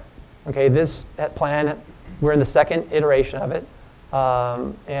get there. Okay, this plan, we're in the second iteration of it,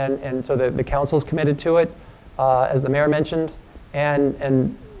 and so the council's committed to it, as the mayor mentioned,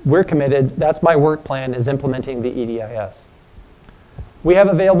 and we're committed. That's my work plan, is implementing the EDIS. We have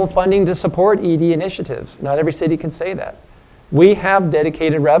available funding to support ED initiatives. Not every city can say that. We have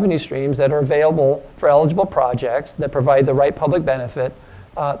dedicated revenue streams that are available for eligible projects that provide the right public benefit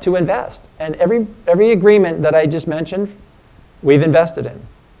to invest. And every agreement that I just mentioned, we've invested in.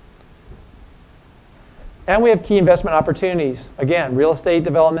 And we have key investment opportunities. Again, real estate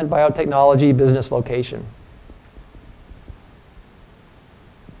development, biotechnology, business location.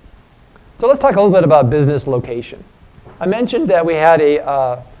 So let's talk a little bit about business location. I mentioned that we had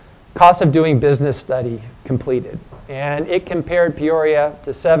a cost of doing business study completed, and it compared Peoria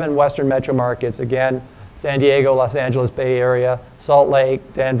to 7 western metro markets. Again, San Diego, Los Angeles, Bay Area, Salt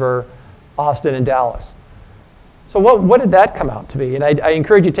Lake, Denver, Austin, and Dallas. So what did that come out to be? And I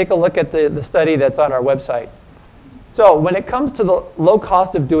encourage you to take a look at the study that's on our website. So when it comes to the low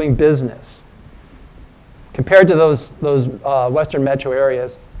cost of doing business, compared to those western metro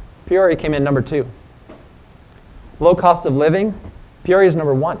areas, Peoria came in number 2. Low cost of living, Peoria is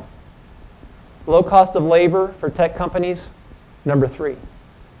number 1. Low cost of labor for tech companies, number 3.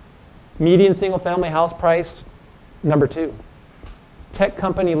 Median single-family house price, number 2. Tech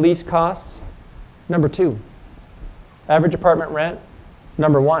company lease costs, number 2. Average apartment rent,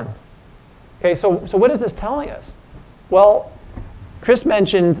 number 1. Okay, so what is this telling us? Well, Chris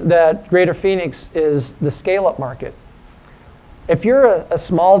mentioned that Greater Phoenix is the scale-up market. If you're a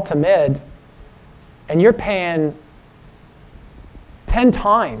small to mid and you're paying 10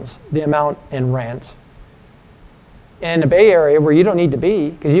 times the amount in rent in the Bay Area where you don't need to be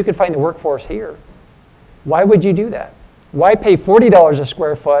because you can find the workforce here, why would you do that? Why pay $40 a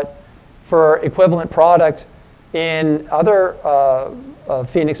square foot for equivalent product in other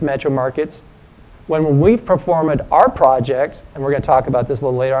Phoenix metro markets when we've performed our project, and we're going to talk about this a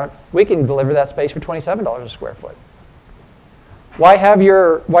little later on, we can deliver that space for $27 a square foot? Why have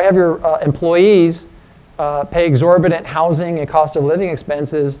your employees pay exorbitant housing and cost of living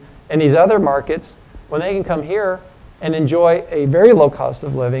expenses in these other markets when they can come here and enjoy a very low cost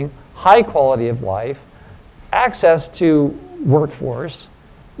of living, high quality of life, access to workforce,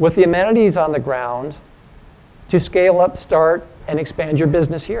 with the amenities on the ground to scale up, start, and expand your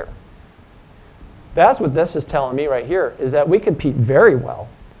business here? That's what this is telling me right here, is that we compete very well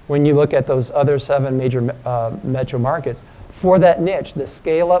when you look at those other 7 major metro markets for that niche, the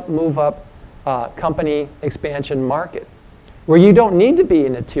scale up, move up company expansion market, where you don't need to be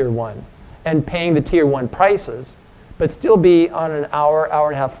in a tier 1 and paying the tier 1 prices, but still be on an hour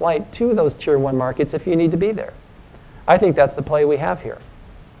and a half flight to those tier 1 markets if you need to be there. I think that's the play we have here.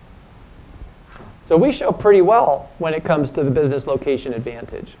 So we show pretty well when it comes to the business location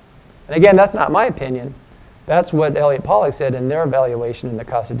advantage. And again, that's not my opinion. That's what Elliott Pollock said in their evaluation in the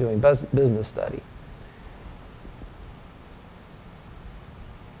cost of doing business study.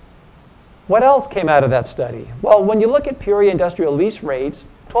 What else came out of that study? Well, when you look at Peoria industrial lease rates,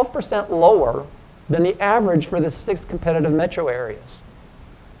 12% lower than the average for the 6 competitive metro areas.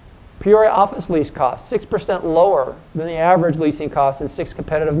 Peoria office lease costs, 6% lower than the average leasing costs in 6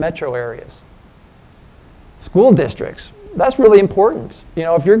 competitive metro areas. School districts, that's really important. You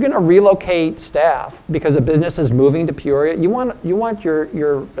know, if you're going to relocate staff because a business is moving to Peoria, you want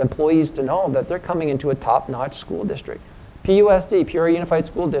your employees to know that they're coming into a top-notch school district. PUSD, Peoria Unified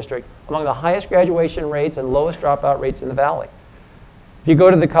School District, among the highest graduation rates and lowest dropout rates in the valley. If you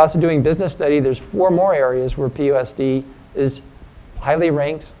go to the cost of doing business study, there's 4 more areas where PUSD is highly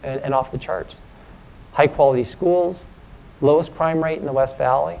ranked and off the charts. High quality schools, lowest crime rate in the West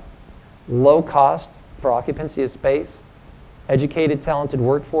Valley, low cost for occupancy of space, educated, talented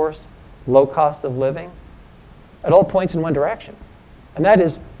workforce, low cost of living, at all points in one direction. And that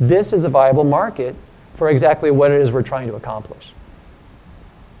is, this is a viable market for exactly what it is we're trying to accomplish.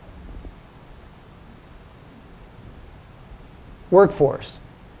 Workforce.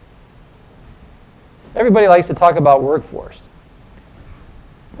 Everybody likes to talk about workforce.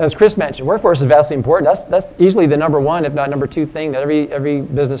 As Chris mentioned, workforce is vastly important. That's easily the number 1, if not number 2 thing that every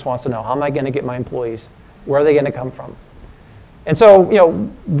business wants to know. How am I going to get my employees? Where are they going to come from? And so, you know,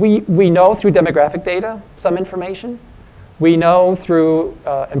 we know through demographic data some information. We know through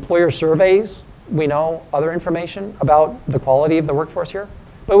employer surveys, we know other information about the quality of the workforce here.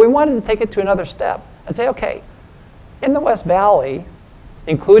 But we wanted to take it to another step and say, okay, in the West Valley,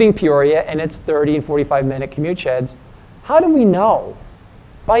 including Peoria and its 30 and 45-minute commute sheds, how do we know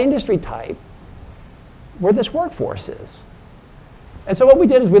by industry type where this workforce is? And so what we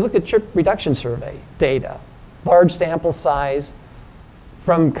did is we looked at trip reduction survey data, large sample size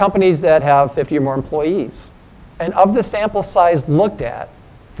from companies that have 50 or more employees. And of the sample size looked at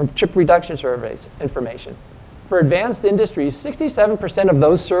from trip reduction surveys information, for advanced industries, 67% of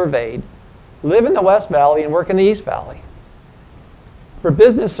those surveyed live in the West Valley and work in the East Valley. For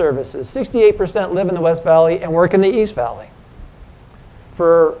business services, 68% live in the West Valley and work in the East Valley.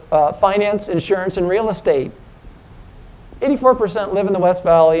 For finance, insurance, and real estate, 84% live in the West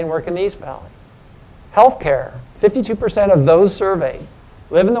Valley and work in the East Valley. Healthcare, 52% of those surveyed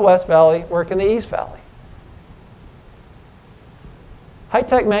live in the West Valley, work in the East Valley.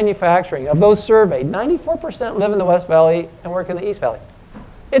 High-tech manufacturing, of those surveyed, 94% live in the West Valley and work in the East Valley.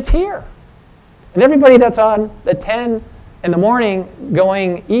 It's here. And everybody that's on the 10 in the morning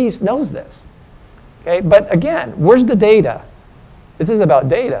going east knows this. Okay? But again, where's the data? This is about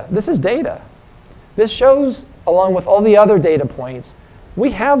data. This is data. This shows, along with all the other data points,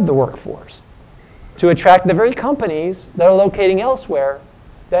 we have the workforce to attract the very companies that are locating elsewhere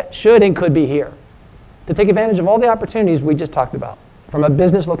that should and could be here, to take advantage of all the opportunities we just talked about from a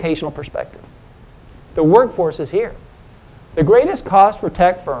business locational perspective. The workforce is here. The greatest cost for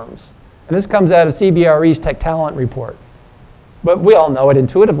tech firms, and this comes out of CBRE's Tech Talent Report, but we all know it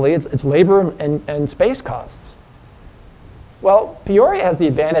intuitively, it's labor and space costs. Well, Peoria has the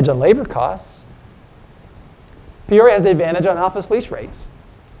advantage on labor costs. Peoria has the advantage on office lease rates,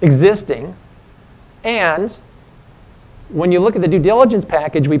 existing, and when you look at the due diligence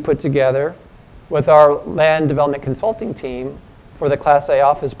package we put together with our land development consulting team for the Class A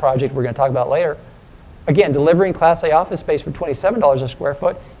office project we're going to talk about later, again, delivering Class A office space for $27 a square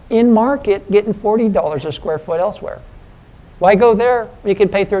foot, in market getting $40 a square foot elsewhere. Why go there when you can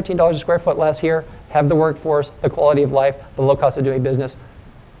pay $13 a square foot less here, have the workforce, the quality of life, the low cost of doing business?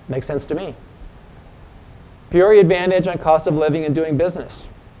 Makes sense to me. Peoria advantage on cost of living and doing business.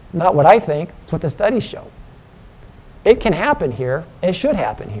 Not what I think, it's what the studies show. It can happen here, and it should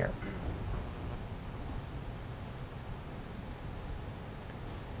happen here.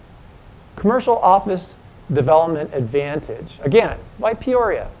 Commercial office development advantage. Again, why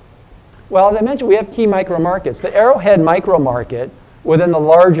Peoria? Well, as I mentioned, we have key micro markets. The Arrowhead micro market within the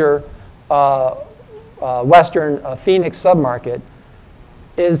larger western Phoenix submarket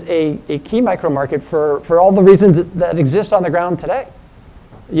is a key micro market for all the reasons that exist on the ground today.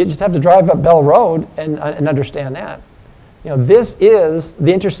 You just have to drive up Bell Road and understand that. You know, this is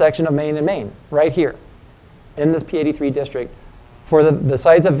the intersection of Main and Main, right here in this P83 district for the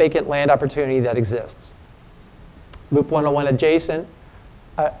size of vacant land opportunity that exists. Loop 101 adjacent,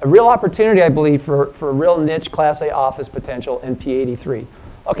 a real opportunity, I believe, for real niche Class A office potential in P83.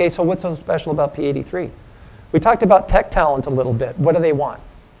 Okay, so what's so special about P83? We talked about tech talent a little bit. What do they want?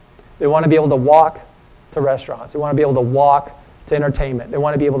 They want to be able to walk to restaurants. They want to be able to walk to entertainment. They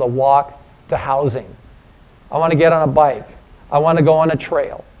want to be able to walk to housing. I want to get on a bike. I want to go on a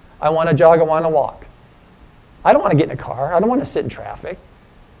trail. I want to jog. I want to walk. I don't want to get in a car. I don't want to sit in traffic.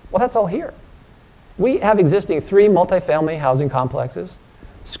 Well, that's all here. We have existing 3 multifamily housing complexes.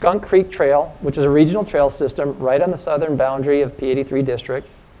 Skunk Creek Trail, which is a regional trail system right on the southern boundary of P83 district.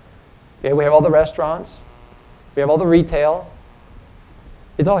 Okay, we have all the restaurants. We have all the retail.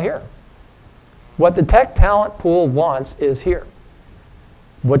 It's all here. What the tech talent pool wants is here.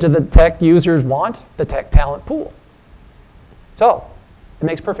 What do the tech users want? The tech talent pool. So it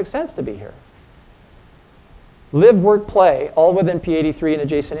makes perfect sense to be here. Live, work, play, all within P83 and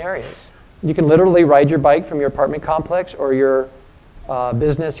adjacent areas. You can literally ride your bike from your apartment complex or your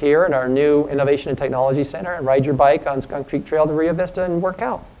business here in our new Innovation and Technology Center and ride your bike on Skunk Creek Trail to Rio Vista and work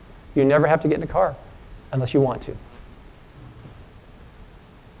out. You never have to get in a car unless you want to.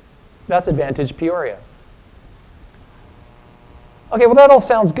 That's advantage Peoria. Okay, well that all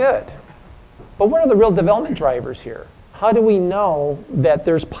sounds good. But what are the real development drivers here? How do we know that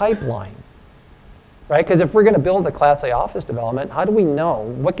there's pipeline? Right? Because if we're going to build a Class A office development, how do we know?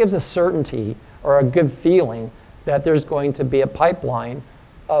 What gives us certainty or a good feeling that there's going to be a pipeline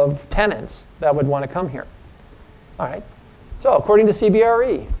of tenants that would want to come here? All right. So according to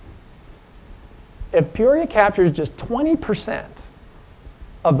CBRE, if Peoria captures just 20%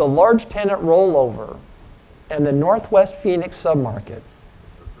 of the large tenant rollover in the Northwest Phoenix submarket,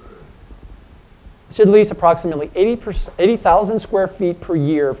 it should lease approximately 80,000 square feet per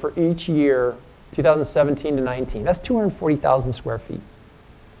year for each year, 2017 to 19. That's 240,000 square feet.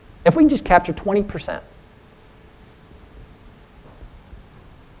 If we can just capture 20%.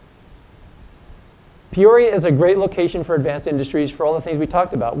 Peoria is a great location for advanced industries for all the things we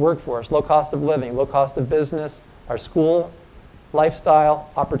talked about: workforce, low cost of living, low cost of business, our school, lifestyle,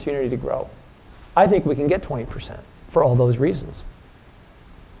 opportunity to grow. I think we can get 20% for all those reasons.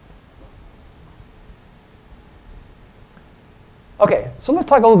 Okay, so let's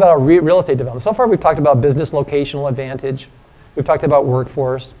talk a little about our real estate development. So far we've talked about business locational advantage. We've talked about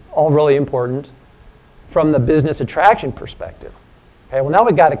workforce, all really important from the business attraction perspective. Okay, well now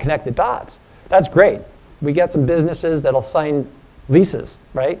we've got to connect the dots. That's great. We got some businesses that'll sign leases,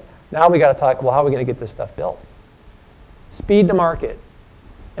 right? Now we got to talk, well, how are we going to get this stuff built? Speed to market,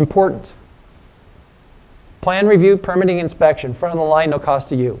 important. Plan review, permitting, inspection, front of the line, no cost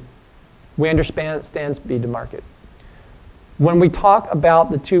to you. We understand speed to market. When we talk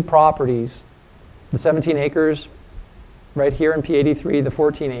about the 2 properties, the 17 acres right here in P83, the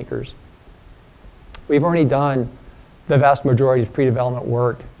 14 acres, we've already done the vast majority of pre-development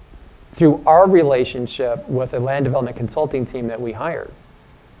work through our relationship with a land development consulting team that we hired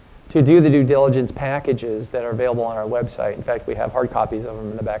to do the due diligence packages that are available on our website. In fact, we have hard copies of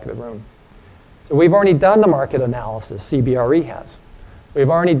them in the back of the room. So we've already done the market analysis, CBRE has. We've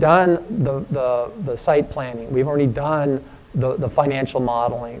already done the site planning. We've already done the financial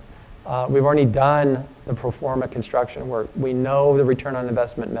modeling. We've already done the pro forma construction work. We know the return on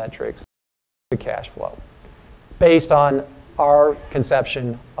investment metrics, the cash flow, based on our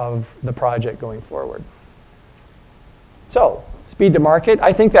conception of the project going forward. So, speed to market,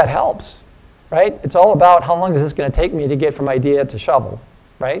 I think that helps, right? It's all about how long is this going to take me to get from idea to shovel,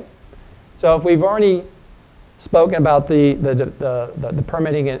 right? So if we've already spoken about the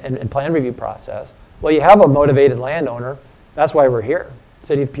permitting and plan review process, well, you have a motivated landowner. That's why we're here,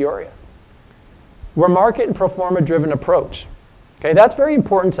 City of Peoria. We're market and pro forma driven approach. Okay, that's very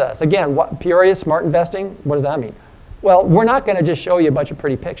important to us. Again, Peoria smart investing, what does that mean? Well, we're not going to just show you a bunch of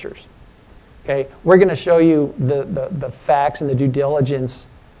pretty pictures. Okay, we're going to show you the facts and the due diligence,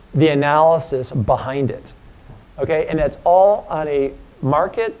 the analysis behind it. Okay, and that's all on a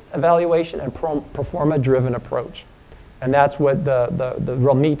market evaluation and pro forma driven approach. And that's what the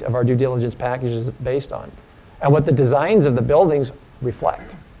real meat of our due diligence package is based on. And what the designs of the buildings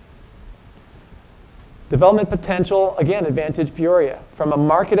reflect. Development potential, again, Advantage Peoria. From a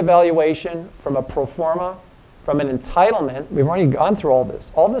market evaluation, from a pro forma, from an entitlement, we've already gone through all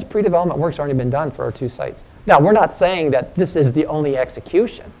this. All this pre-development work's already been done for our 2 sites. Now, we're not saying that this is the only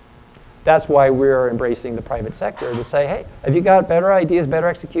execution. That's why we're embracing the private sector to say, hey, if you got better ideas, better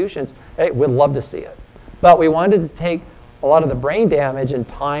executions, hey, we'd love to see it. But we wanted to take a lot of the brain damage and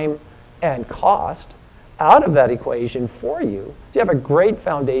time and cost out of that equation for you, so you have a great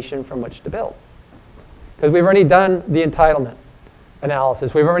foundation from which to build. Because we've already done the entitlement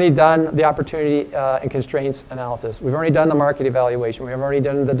analysis. We've already done the opportunity and constraints analysis. We've already done the market evaluation. We've already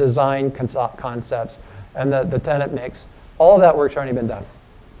done the design concepts and the tenant mix. All of that work's already been done.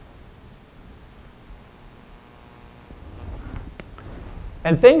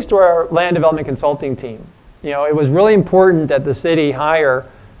 And thanks to our land development consulting team, it was really important that the city hire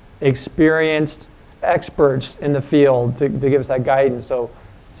experienced experts in the field to give us that guidance. So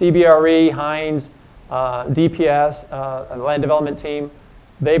CBRE, Hines, DPS, land development team,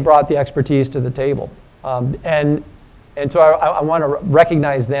 they brought the expertise to the table. And so I want to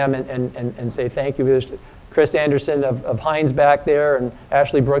recognize them and say thank you. There's Chris Anderson of Hines back there and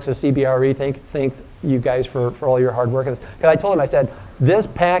Ashley Brooks of CBRE. Thank you guys for all your hard work. Because I told them, I said, this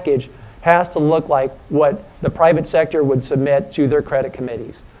package has to look like what the private sector would submit to their credit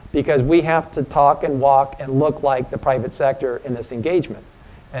committees. Because we have to talk and walk and look like the private sector in this engagement.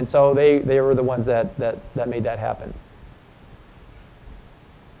 And so they were the ones that made that happen.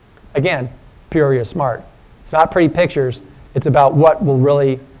 Again, Peoria smart. It's not pretty pictures. It's about what will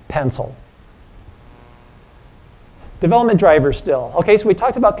really pencil. Development drivers still. Okay, so we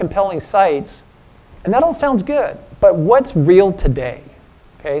talked about compelling sites, and that all sounds good. But what's real today?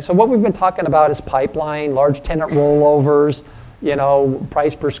 Okay, so what we've been talking about is pipeline, large tenant rollovers,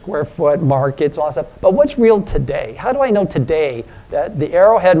 price per square foot, markets, all that stuff. But what's real today? How do I know today that the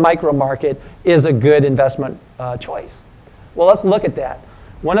Arrowhead micro market is a good investment choice? Well, let's look at that.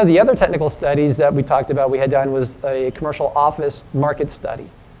 One of the other technical studies that we talked about we had done was a commercial office market study.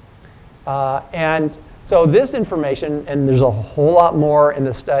 And so this information, and there's a whole lot more in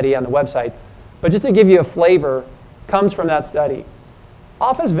the study on the website, but just to give you a flavor, comes from that study.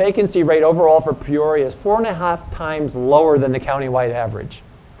 Office vacancy rate overall for Peoria is 4.5 times lower than the countywide average.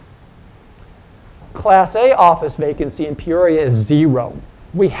 Class A office vacancy in Peoria is 0.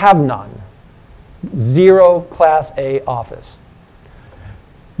 We have none. 0 Class A office.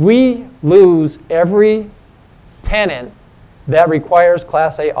 We lose every tenant that requires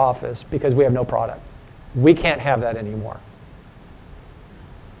Class A office because we have no product. We can't have that anymore.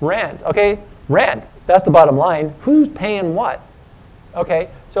 Rent, okay, rent, that's the bottom line. Who's paying what? Okay,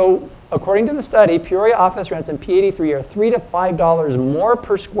 so according to the study, Peoria office rents in P83 are $3 to $5 more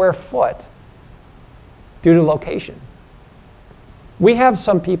per square foot due to location. We have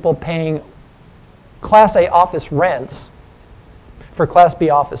some people paying Class A office rents for Class B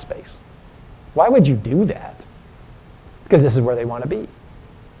office space. Why would you do that? Because this is where they want to be.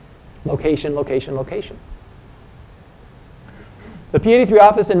 Location, location, location. The P83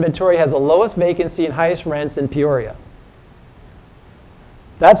 office inventory has the lowest vacancy and highest rents in Peoria.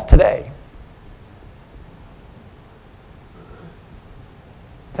 That's today.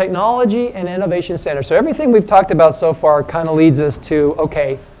 Technology and Innovation Center. So everything we've talked about so far kind of leads us to,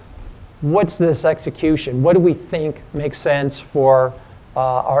 okay, what's this execution? What do we think makes sense for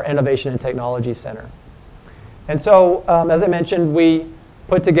our Innovation and Technology Center? And so, as I mentioned, we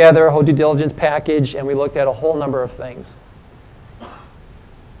put together a whole due diligence package, and we looked at a whole number of things.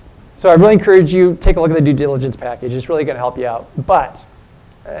 So I really encourage you, take a look at the due diligence package. It's really going to help you out. But,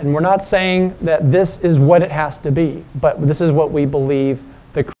 and we're not saying that this is what it has to be, but this is what we believe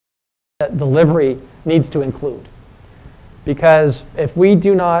the delivery needs to include. Because if we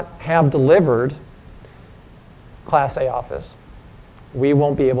do not have delivered Class A office, we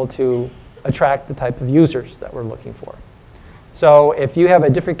won't be able to attract the type of users that we're looking for. So if you have a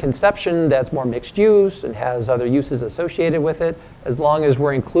different conception that's more mixed use and has other uses associated with it, as long as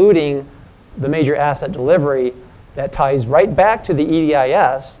we're including the major asset delivery that ties right back to the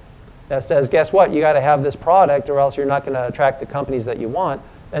EDIS that says, guess what, you got to have this product or else you're not going to attract the companies that you want,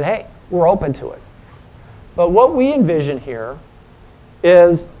 then hey, we're open to it. But what we envision here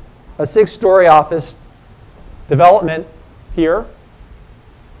is a 6-story office development here,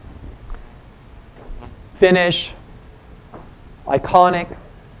 finish, iconic,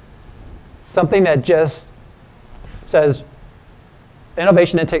 something that just says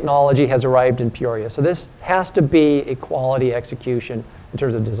innovation and technology has arrived in Peoria. So this has to be a quality execution in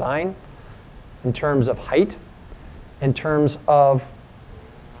terms of design, in terms of height, in terms of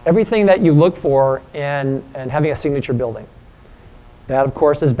everything that you look for in having a signature building. That, of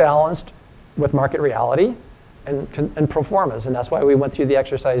course, is balanced with market reality and pro formas, and that's why we went through the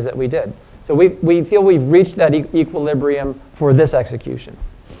exercise that we did. So we feel we've reached that equilibrium for this execution.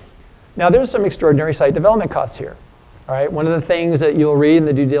 Now, there's some extraordinary site development costs here. All right, one of the things that you'll read in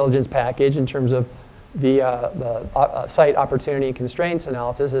the due diligence package in terms of the site opportunity and constraints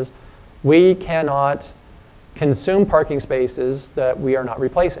analysis is we cannot consume parking spaces that we are not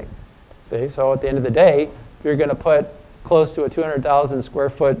replacing. See, so at the end of the day, if you're going to put close to a 200,000 square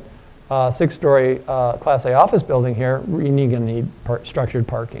foot 6-story Class A office building here, you're going to need structured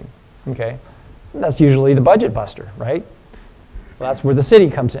parking. Okay, and that's usually the budget buster, right? Well, that's where the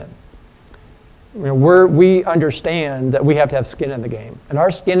city comes in. You know, we understand that we have to have skin in the game, and our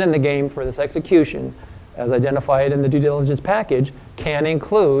skin in the game for this execution, as identified in the due diligence package, can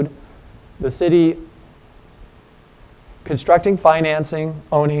include the city constructing, financing,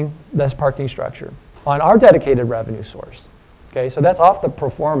 owning this parking structure on our dedicated revenue source. Okay, so that's off the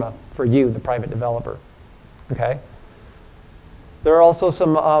pro forma for you, the private developer. Okay. There are also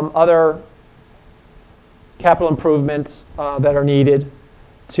some other capital improvements that are needed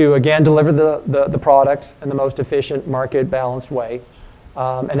to, again, deliver the product in the most efficient, market-balanced way.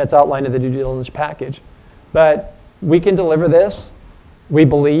 And it's outlined in the due diligence package. But we can deliver this, we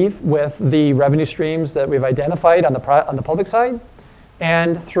believe, with the revenue streams that we've identified on the public side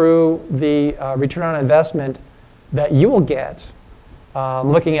and through the return on investment that you will get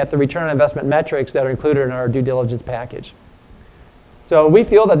looking at the return on investment metrics that are included in our due diligence package. So we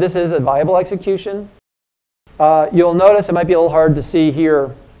feel that this is a viable execution. You'll notice it might be a little hard to see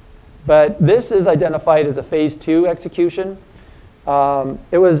here, but this is identified as a phase 2 execution.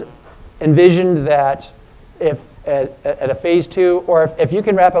 It was envisioned that if at a phase 2, or if you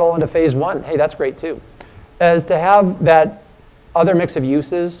can wrap it all into phase 1, hey, that's great too, as to have that other mix of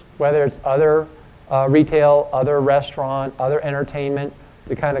uses, whether it's other retail, other restaurant, other entertainment,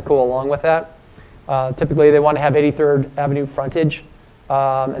 to kind of go along with that. Typically, they want to have 83rd Avenue frontage.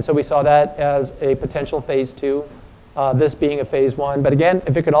 And so we saw that as a potential phase 2, this being a phase 1. But again,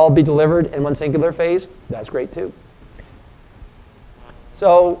 if it could all be delivered in one singular phase, that's great too.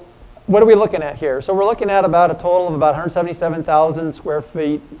 So what are we looking at here? So we're looking at about a total of about 177,000 square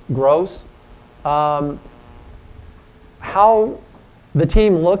feet gross. How the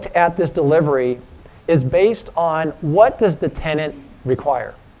team looked at this delivery is based on what does the tenant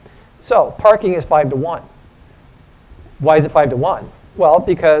require. So parking is 5 to 1. Why is it 5 to 1? Well,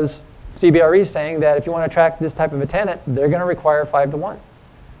 because CBRE is saying that if you want to attract this type of a tenant, they're going to require 5 to 1.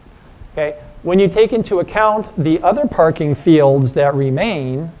 Okay? When you take into account the other parking fields that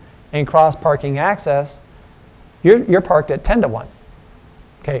remain and cross-parking access, you're parked at 10 to 1.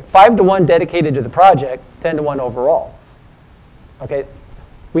 Okay? 5 to 1 dedicated to the project, 10 to 1 overall. Okay?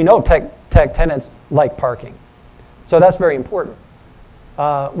 We know tech tenants like parking. So that's very important.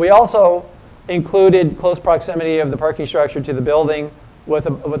 We also included close proximity of the parking structure to the building with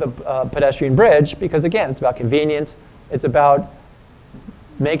a pedestrian bridge because, again, it's about convenience. It's about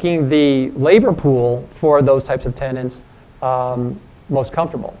making the labor pool for those types of tenants most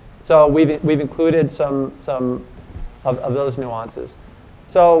comfortable. So we've included some of those nuances.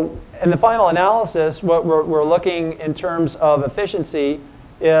 So in the final analysis, what we're looking in terms of efficiency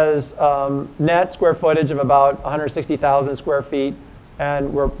is net square footage of about 160,000 square feet,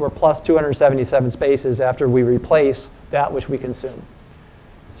 and we're plus 277 spaces after we replace that which we consume.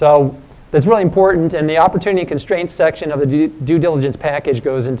 So that's really important, and the opportunity and constraints section of the due diligence package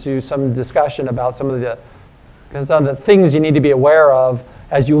goes into some discussion about some of the things you need to be aware of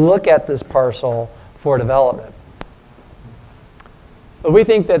as you look at this parcel for development. But we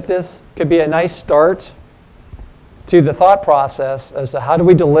think that this could be a nice start to the thought process as to how do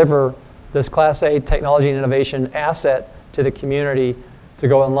we deliver this Class A technology and innovation asset to the community to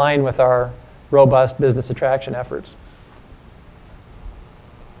go in line with our robust business attraction efforts.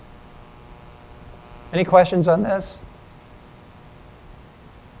 Any questions on this?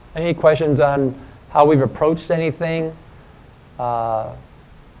 Any questions on how we've approached anything? No?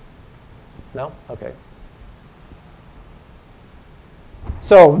 Okay.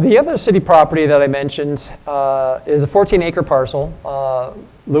 So the other city property that I mentioned is a 14-acre parcel,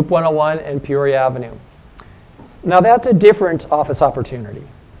 Loop 101 and Peoria Avenue. Now that's a different office opportunity.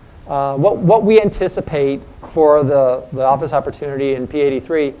 What we anticipate for the office opportunity in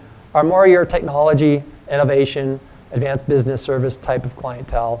P83 are more your technology, innovation, advanced business service type of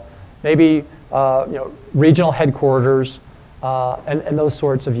clientele, maybe regional headquarters, and those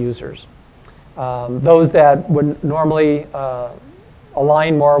sorts of users. Those that would normally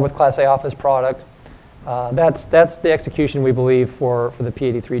align more with Class A office product. That's the execution we believe for the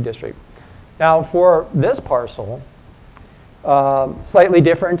P83 district. Now for this parcel, slightly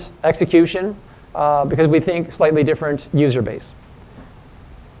different execution because we think slightly different user base.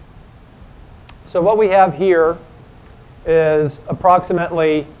 So what we have here is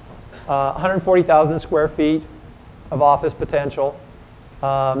approximately 140,000 square feet of office potential.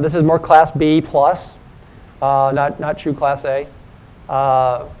 This is more Class B plus, not true Class A.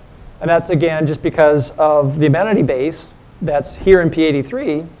 And that's, again, just because of the amenity base that's here in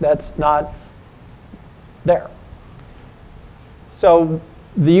P83 that's not there. So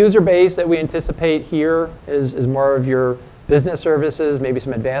the user base that we anticipate here is more of your business services, maybe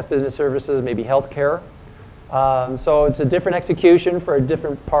some advanced business services, maybe healthcare. So it's a different execution for a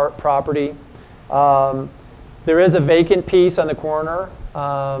different property. There is a vacant piece on the corner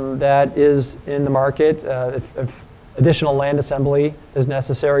that is in the market. If additional land assembly is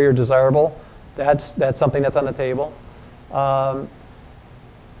necessary or desirable, that's something that's on the table.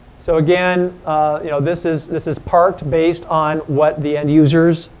 So again, this is parked based on what the end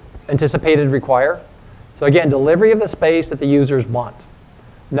users anticipated require. So again, delivery of the space that the users want,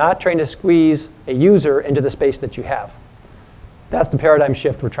 not trying to squeeze a user into the space that you have. That's the paradigm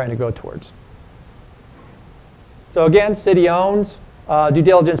shift we're trying to go towards. So again, city owns, due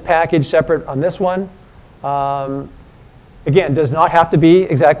diligence package separate on this one. Again, does not have to be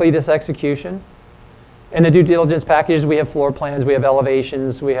exactly this execution. In the due diligence packages, we have floor plans, we have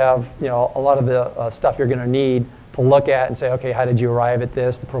elevations, we have a lot of the stuff you're going to need to look at and say, okay, how did you arrive at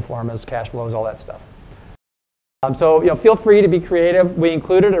this? The pro formas, cash flows, all that stuff. So feel free to be creative. We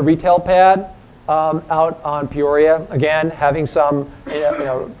included a retail pad out on Peoria. Again, having some,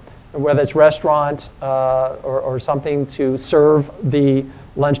 whether it's restaurant or something to serve the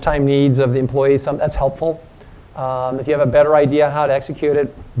lunchtime needs of the employees, that's helpful. If you have a better idea on how to execute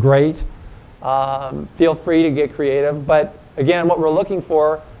it, great. Feel free to get creative. But again, what we're looking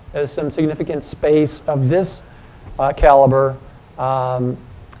for is some significant space of this caliber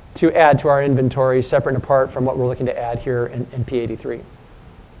to add to our inventory, separate and apart from what we're looking to add here in P83.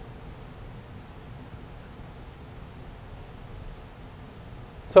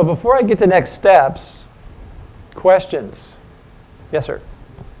 So before I get to next steps, questions? Yes, sir.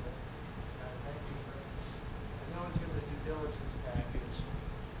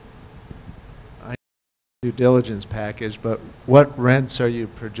 Due diligence package, but what rents are you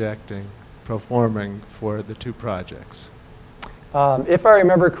projecting, performing for the two projects? If I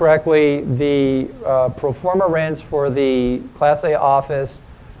remember correctly, the pro forma rents for the Class A office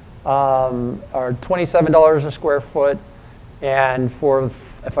are $27 a square foot, and for,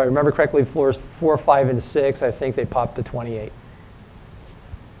 if I remember correctly, floors 4, 5, and 6, I think they popped to 28.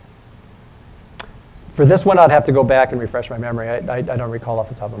 For this one, I'd have to go back and refresh my memory. I don't recall off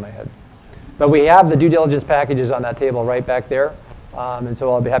the top of my head. But we have the due diligence packages on that table right back there, and so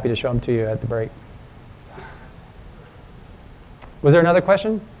I'll be happy to show them to you at the break. Was there another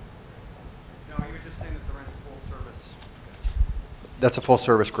question? No, you were just saying that the rent is full service. That's a full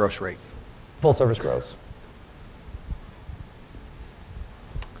service gross rate. Full service gross.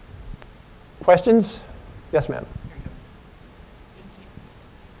 Questions? Yes, ma'am.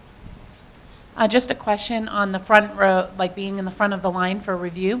 Just a question on the front row, like being in the front of the line for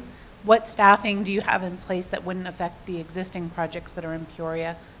review. What staffing do you have in place that wouldn't affect the existing projects that are in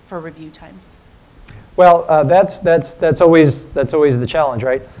Peoria for review times? Well, that's always the challenge,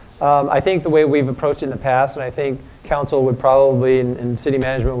 right? I think the way we've approached it in the past, and I think council would probably, and city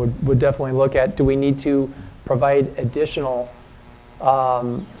management would definitely look at, do we need to provide additional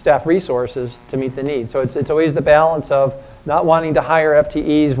staff resources to meet the need? So it's always the balance of not wanting to hire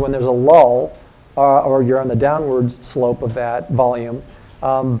FTEs when there's a lull or you're on the downward slope of that volume.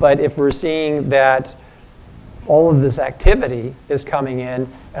 But if we're seeing that all of this activity is coming in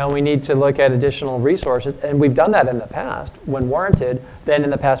and we need to look at additional resources, and we've done that in the past when warranted, then in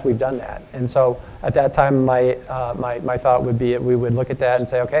the past we've done that. And so at that time my thought would be we would look at that and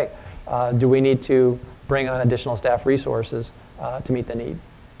say, okay, do we need to bring on additional staff resources to meet the need?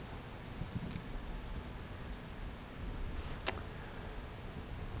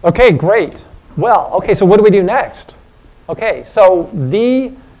 Okay, great. Well, okay, so what do we do next? Okay, so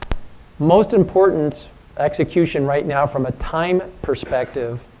the most important execution right now from a time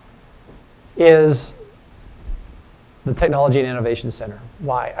perspective is the Technology and Innovation Center.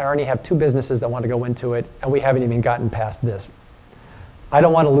 Why? I already have 2 businesses that want to go into it, and we haven't even gotten past this. I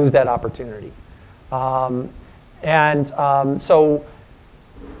don't want to lose that opportunity. So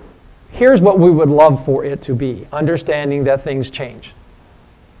here's what we would love for it to be, understanding that things change.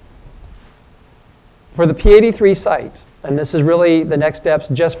 For the P83 site, and this is really the next steps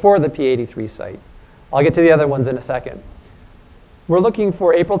just for the P83 site. I'll get to the other ones in a second. We're looking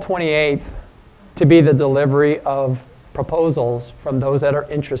for April 28th to be the delivery of proposals from those that are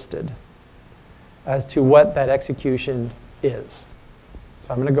interested as to what that execution is. So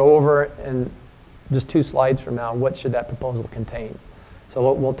I'm going to go over in just 2 slides from now, what should that proposal contain?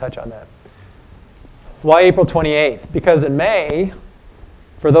 So we'll touch on that. Why April 28th? Because in May,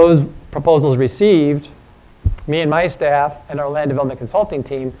 for those proposals received, me and my staff and our land development consulting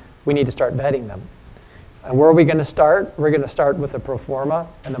team, we need to start vetting them. And where are we going to start? We're going to start with the pro forma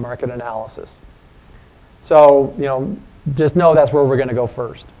and the market analysis. So, just know that's where we're going to go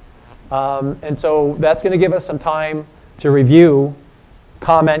first. And so that's going to give us some time to review,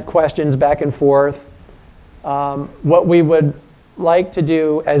 comment, questions back and forth. What we would like to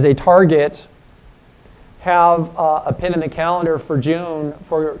do as a target, have a pin in the calendar for June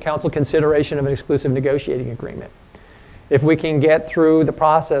for council consideration of an exclusive negotiating agreement. If we can get through the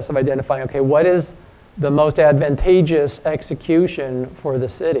process of identifying, okay, what is the most advantageous execution for the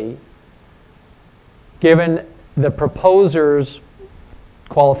city, given the proposer's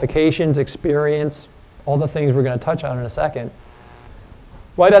qualifications, experience, all the things we're going to touch on in a second.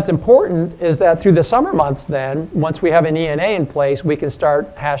 Why that's important is that through the summer months then, once we have an E&A in place, we can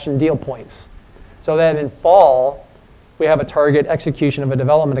start hashing deal points. So that in fall, we have a target execution of a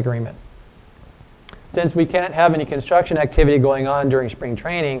development agreement. Since we can't have any construction activity going on during spring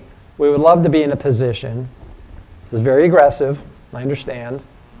training, we would love to be in a position, this is very aggressive, I understand,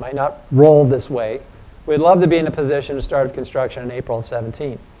 might not roll this way, we'd love to be in a position to start construction in April of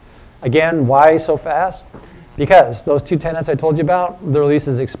 17. Again, why so fast? Because those 2 tenants I told you about, their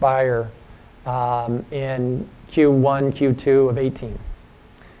leases expire in Q1, Q2 of 18.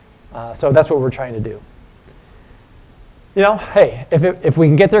 So that's what we're trying to do. Hey, if we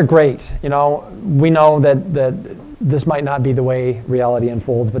can get there, great. We know that this might not be the way reality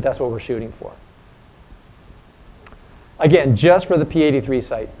unfolds, but that's what we're shooting for. Again, just for the P83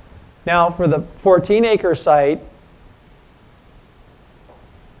 site. Now, for the 14-acre site,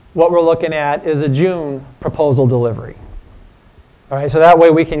 what we're looking at is a June proposal delivery. All right, so that way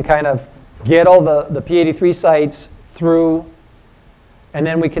we can kind of get all the P83 sites through, and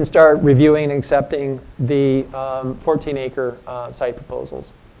then we can start reviewing and accepting the 14-acre site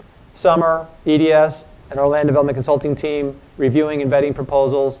proposals. Summer, EDS, and our land development consulting team reviewing and vetting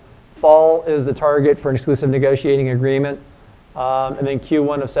proposals. Fall is the target for an exclusive negotiating agreement. And then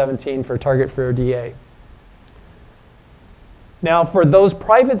Q1 of 17 for target for a DA. Now for those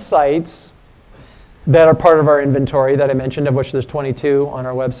private sites that are part of our inventory that I mentioned, of which there's 22 on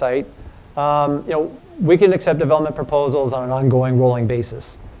our website, we can accept development proposals on an ongoing rolling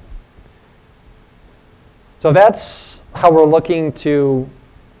basis. So that's how we're looking to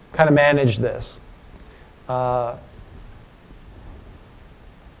kind of manage this. So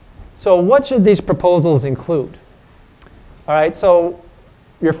what should these proposals include? All right, so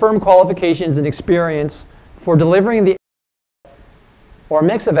your firm qualifications and experience for delivering the or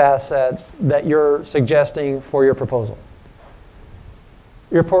mix of assets that you're suggesting for your proposal.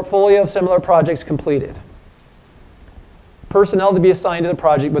 Your portfolio of similar projects completed. Personnel to be assigned to the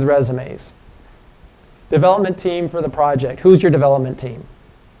project with resumes. Development team for the project. Who's your development team?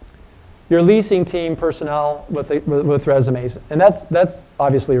 Your leasing team personnel with resumes. And that's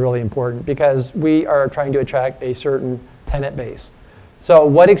obviously really important because we are trying to attract a certain tenant base. So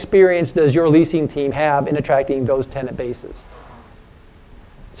what experience does your leasing team have in attracting those tenant bases?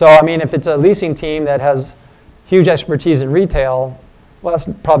 So, I mean, if it's a leasing team that has huge expertise in retail, well, that's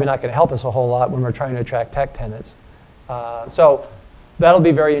probably not going to help us a whole lot when we're trying to attract tech tenants. So that'll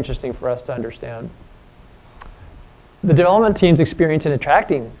be very interesting for us to understand. The development team's experience in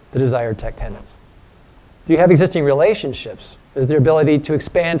attracting the desired tech tenants. Do you have existing relationships? Is there ability to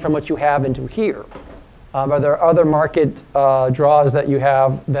expand from what you have into here? Are there other market draws that you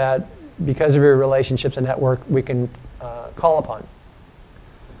have that, because of your relationships and network, we can call upon?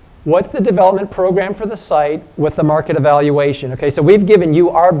 What's the development program for the site with the market evaluation? Okay, so we've given you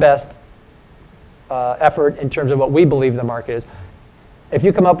our best effort in terms of what we believe the market is. If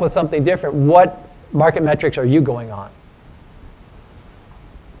you come up with something different, what market metrics are you going on?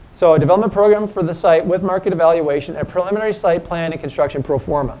 So a development program for the site with market evaluation, a preliminary site plan and construction pro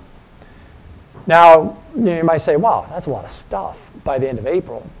forma. Now, you might say, wow, that's a lot of stuff by the end of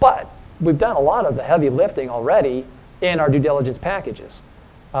April. But we've done a lot of the heavy lifting already in our due diligence packages.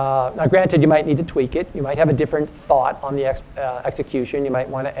 Now, granted, you might need to tweak it. You might have a different thought on the execution. You might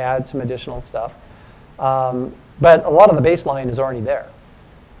want to add some additional stuff. But a lot of the baseline is already there.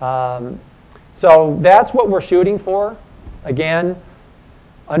 So that's what we're shooting for. Again,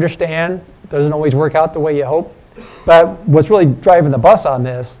 understand, it doesn't always work out the way you hope. But what's really driving the bus on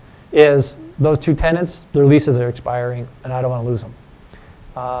this is those two tenants, their leases are expiring, and I don't want to lose them.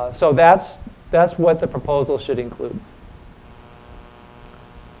 So that's what the proposal should include.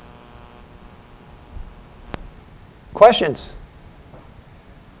 Questions?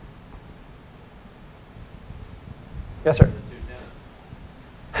 Yes, sir.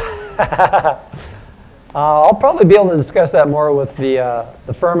 I'll probably be able to discuss that more with the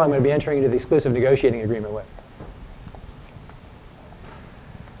firm I'm going to be entering into the exclusive negotiating agreement with.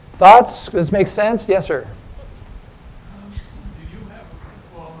 Thoughts? Does this make sense? Yes, sir. Do you have a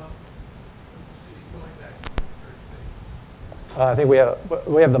performer from the city going back to the first day? I think we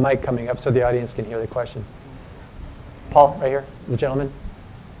have the mic coming up so the audience can hear the question. Paul, right here, the gentleman.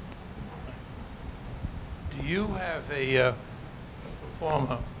 Do you have a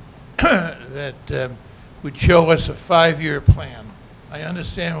performer that would show us a 5-year plan? I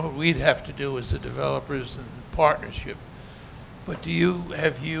understand what we'd have to do as the developers and partnership, but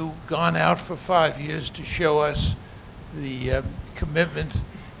have you gone out for 5 years to show us the commitment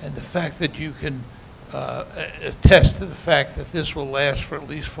and the fact that you can attest to the fact that this will last for at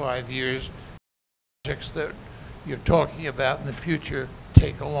least 5 years? Projects that you're talking about in the future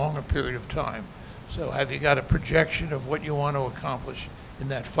take a longer period of time. So have you got a projection of what you want to accomplish in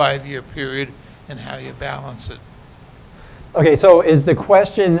that 5-year period and how you balance it? Okay, so is the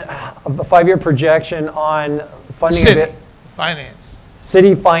question of the 5-year projection on funding City of it? finance.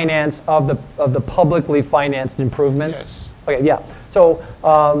 City finance of the publicly financed improvements? Yes. Okay, yeah. So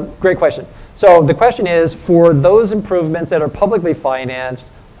great question. So the question is, for those improvements that are publicly financed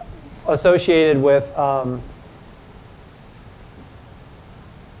associated with,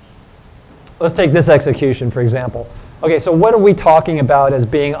 let's take this execution, for example. Okay, so what are we talking about as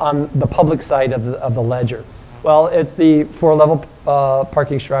being on the public side of the ledger? Well, it's the 4-level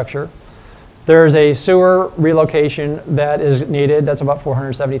parking structure. There's a sewer relocation that is needed. That's about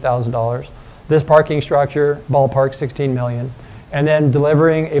 $470,000. This parking structure, ballpark, $16 million. And then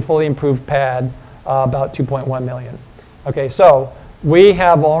delivering a fully improved pad, about $2.1 million. Okay, so we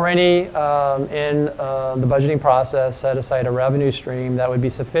have already, in the budgeting process, set aside a revenue stream that would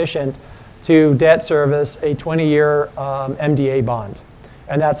be sufficient to debt service a 20-year MDA bond.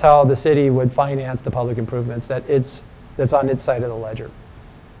 And that's how the city would finance the public improvements that's on its side of the ledger.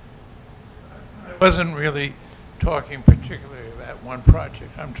 I wasn't really talking particularly about one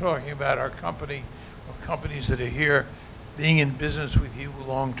project. I'm talking about our company or companies that are here being in business with you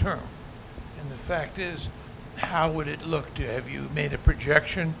long term. And the fact is, how would it look? Have you made a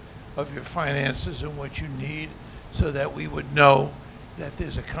projection of your finances and what you need so that we would know that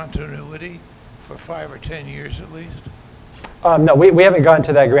there's a continuity for 5 or 10 years at least? No, we haven't gone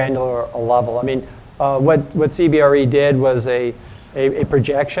to that granular level. I mean, what CBRE did was a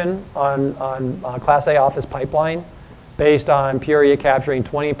projection on Class A office pipeline based on Peoria capturing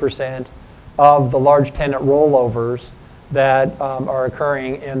 20% of the large tenant rollovers that are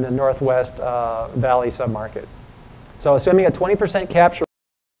occurring in the Northwest Valley submarket. So assuming a 20% capture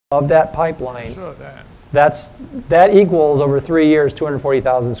of that pipeline, I saw that. That equals over 3 years,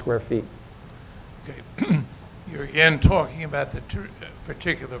 240,000 square feet. Okay. You're again talking about the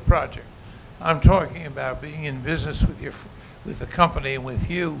particular project. I'm talking about being in business with the company and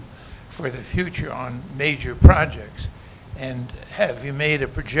with you for the future on major projects. And have you made a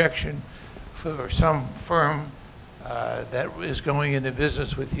projection for some firm that is going into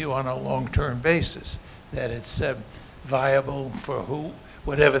business with you on a long-term basis, that it's viable for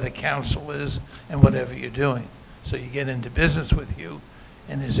whatever the council is and whatever you're doing. So you get into business with you,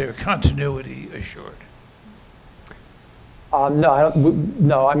 and is there continuity assured? No, I don't,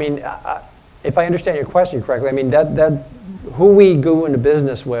 no, I mean, if I understand your question correctly, I mean, that who we go into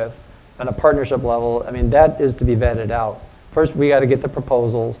business with on a partnership level, I mean, that is to be vetted out. First, we got to get the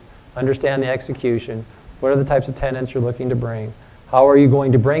proposals, understand the execution, what are the types of tenants you're looking to bring, how are you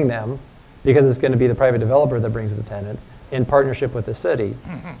going to bring them, because it's going to be the private developer that brings the tenants in partnership with the city.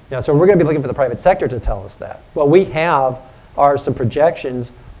 Mm-hmm. You know, so we're going to be looking for the private sector to tell us that. What we have are some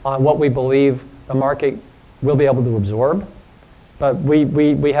projections on what we believe the market will be able to absorb, but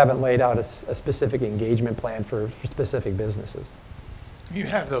we haven't laid out a specific engagement plan for specific businesses. You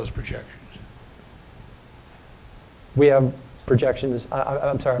have those projections. We have projections.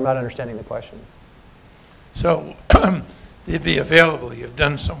 I'm sorry, I'm not understanding the question. So they'd be available. You've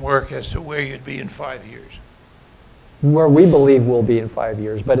done some work as to where you'd be in 5 years. Where we believe we'll be in 5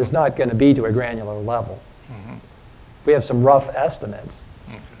 years, but it's not going to be to a granular level. Mm-hmm. We have some rough estimates,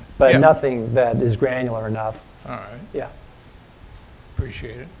 okay, but nothing that is granular enough. All right. Yeah.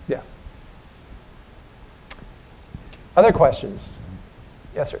 Appreciate it. Yeah. Other questions?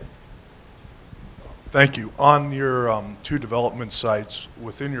 Yes, sir. Thank you. On your 2 development sites,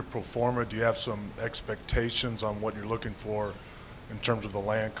 within your pro forma, do you have some expectations on what you're looking for in terms of the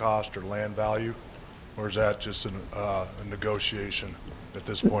land cost or land value? Or is that just a negotiation at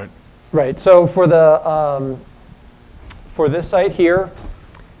this point? Right. So for the for this site here,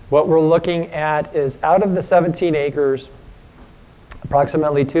 what we're looking at is out of the 17 acres,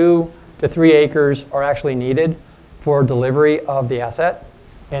 approximately 2 to 3 acres are actually needed for delivery of the asset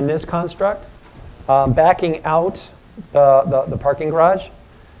in this construct. Backing out the parking garage.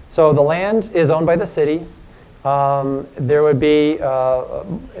 So the land is owned by the city. There would be,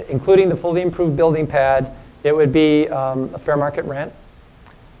 including the fully improved building pad, it would be a fair market rent.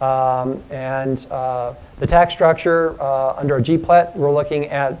 And the tax structure under a G-plat, we're looking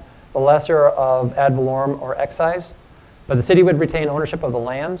at the lesser of ad valorem or excise. But the city would retain ownership of the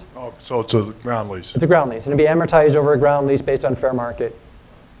land. Oh, so it's a ground lease? It's a ground lease, and it'd be amortized over a ground lease based on fair market.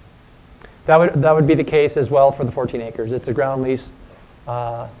 That would be the case as well for the 14 acres. It's a ground lease,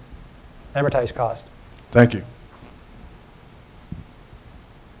 amortized cost. Thank you.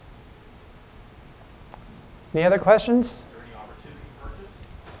 Any other questions? Is there any opportunity to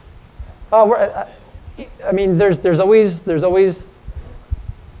purchase? I mean, there's always.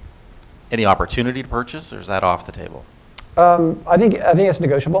 Any opportunity to purchase, or is that off the table? I think it's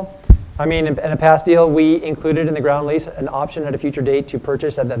negotiable. I mean, in a past deal, we included in the ground lease an option at a future date to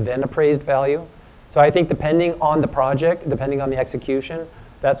purchase at the then appraised value. So I think depending on the project, depending on the execution,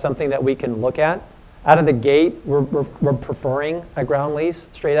 that's something that we can look at. Out of the gate, we're preferring a ground lease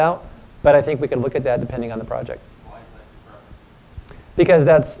straight out, but I think we can look at that depending on the project. Why is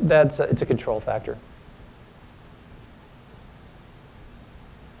that? Because it's a control factor.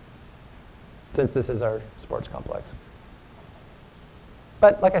 Since this is our sports complex.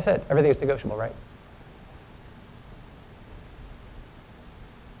 But like I said, everything is negotiable, right?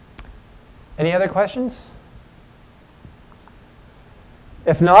 Any other questions?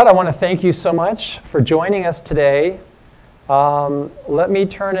 If not, I want to thank you so much for joining us today. Let me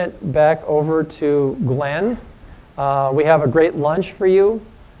turn it back over to Glenn. We have a great lunch for you.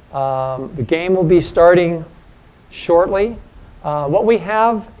 The game will be starting shortly. What we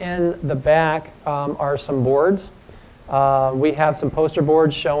have in the back are some boards. We have some poster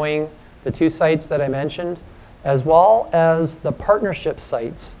boards showing the 2 sites that I mentioned, as well as the partnership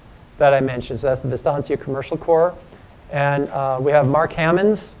sites that I mentioned. So that's the Vistancia Commercial Core. And we have Mark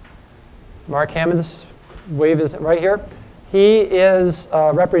Hammonds. Mark Hammonds, wave is right here. He is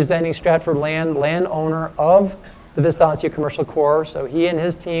representing Stratford landowner of the Vistancia Commercial Core. So he and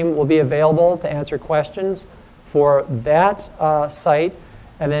his team will be available to answer questions for that site.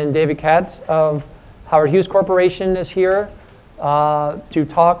 And then David Katz of Howard Hughes Corporation is here to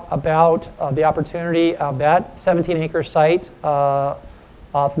talk about the opportunity of that 17-acre site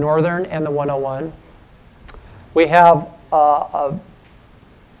off Northern and the 101. We have a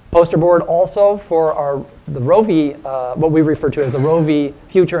poster board also for the Rovey, what we refer to as the Rovey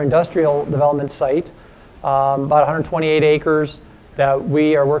Future Industrial Development Site, about 128 acres that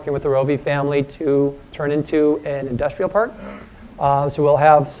we are working with the Rovey family to turn into an industrial park. So we'll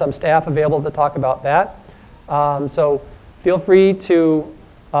have some staff available to talk about that. So feel free to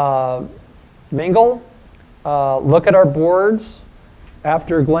mingle, look at our boards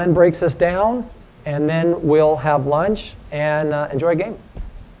after Glenn breaks us down, and then we'll have lunch and enjoy a game.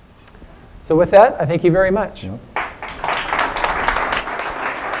 So with that, I thank you very much. Yep.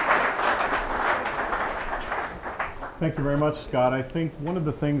 Thank you very much, Scott. I think one of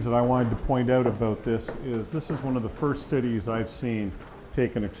the things that I wanted to point out about this is one of the first cities I've seen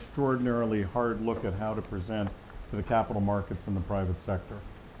take an extraordinarily hard look at how to present to the capital markets and the private sector.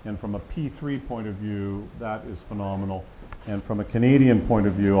 And from a P3 point of view, that is phenomenal. And from a Canadian point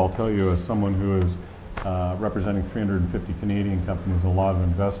of view, I'll tell you, as someone who is representing 350 Canadian companies, a lot of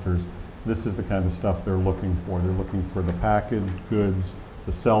investors, this is the kind of stuff they're looking for. They're looking for the packaged goods,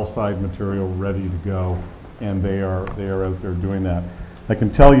 the sell side material ready to go, and they are out there doing that. I can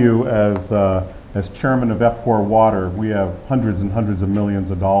tell you, as chairman of Epcor Water, we have hundreds and hundreds of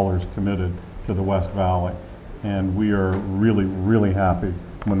millions of dollars committed to the West Valley, and we are really, really happy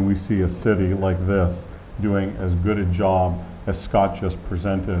when we see a city like this doing as good a job as Scott just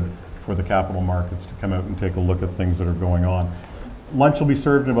presented for the capital markets to come out and take a look at things that are going on. Lunch will be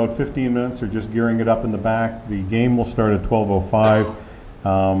served in about 15 minutes. They're just gearing it up in the back. The game will start at 12:05.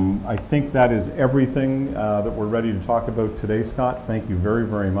 I think that is everything that we're ready to talk about today, Scott. Thank you very,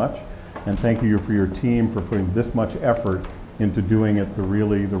 very much. And thank you for your team for putting this much effort into doing it the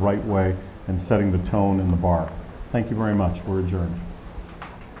right way and setting the tone and the bar. Thank you very much. We're adjourned.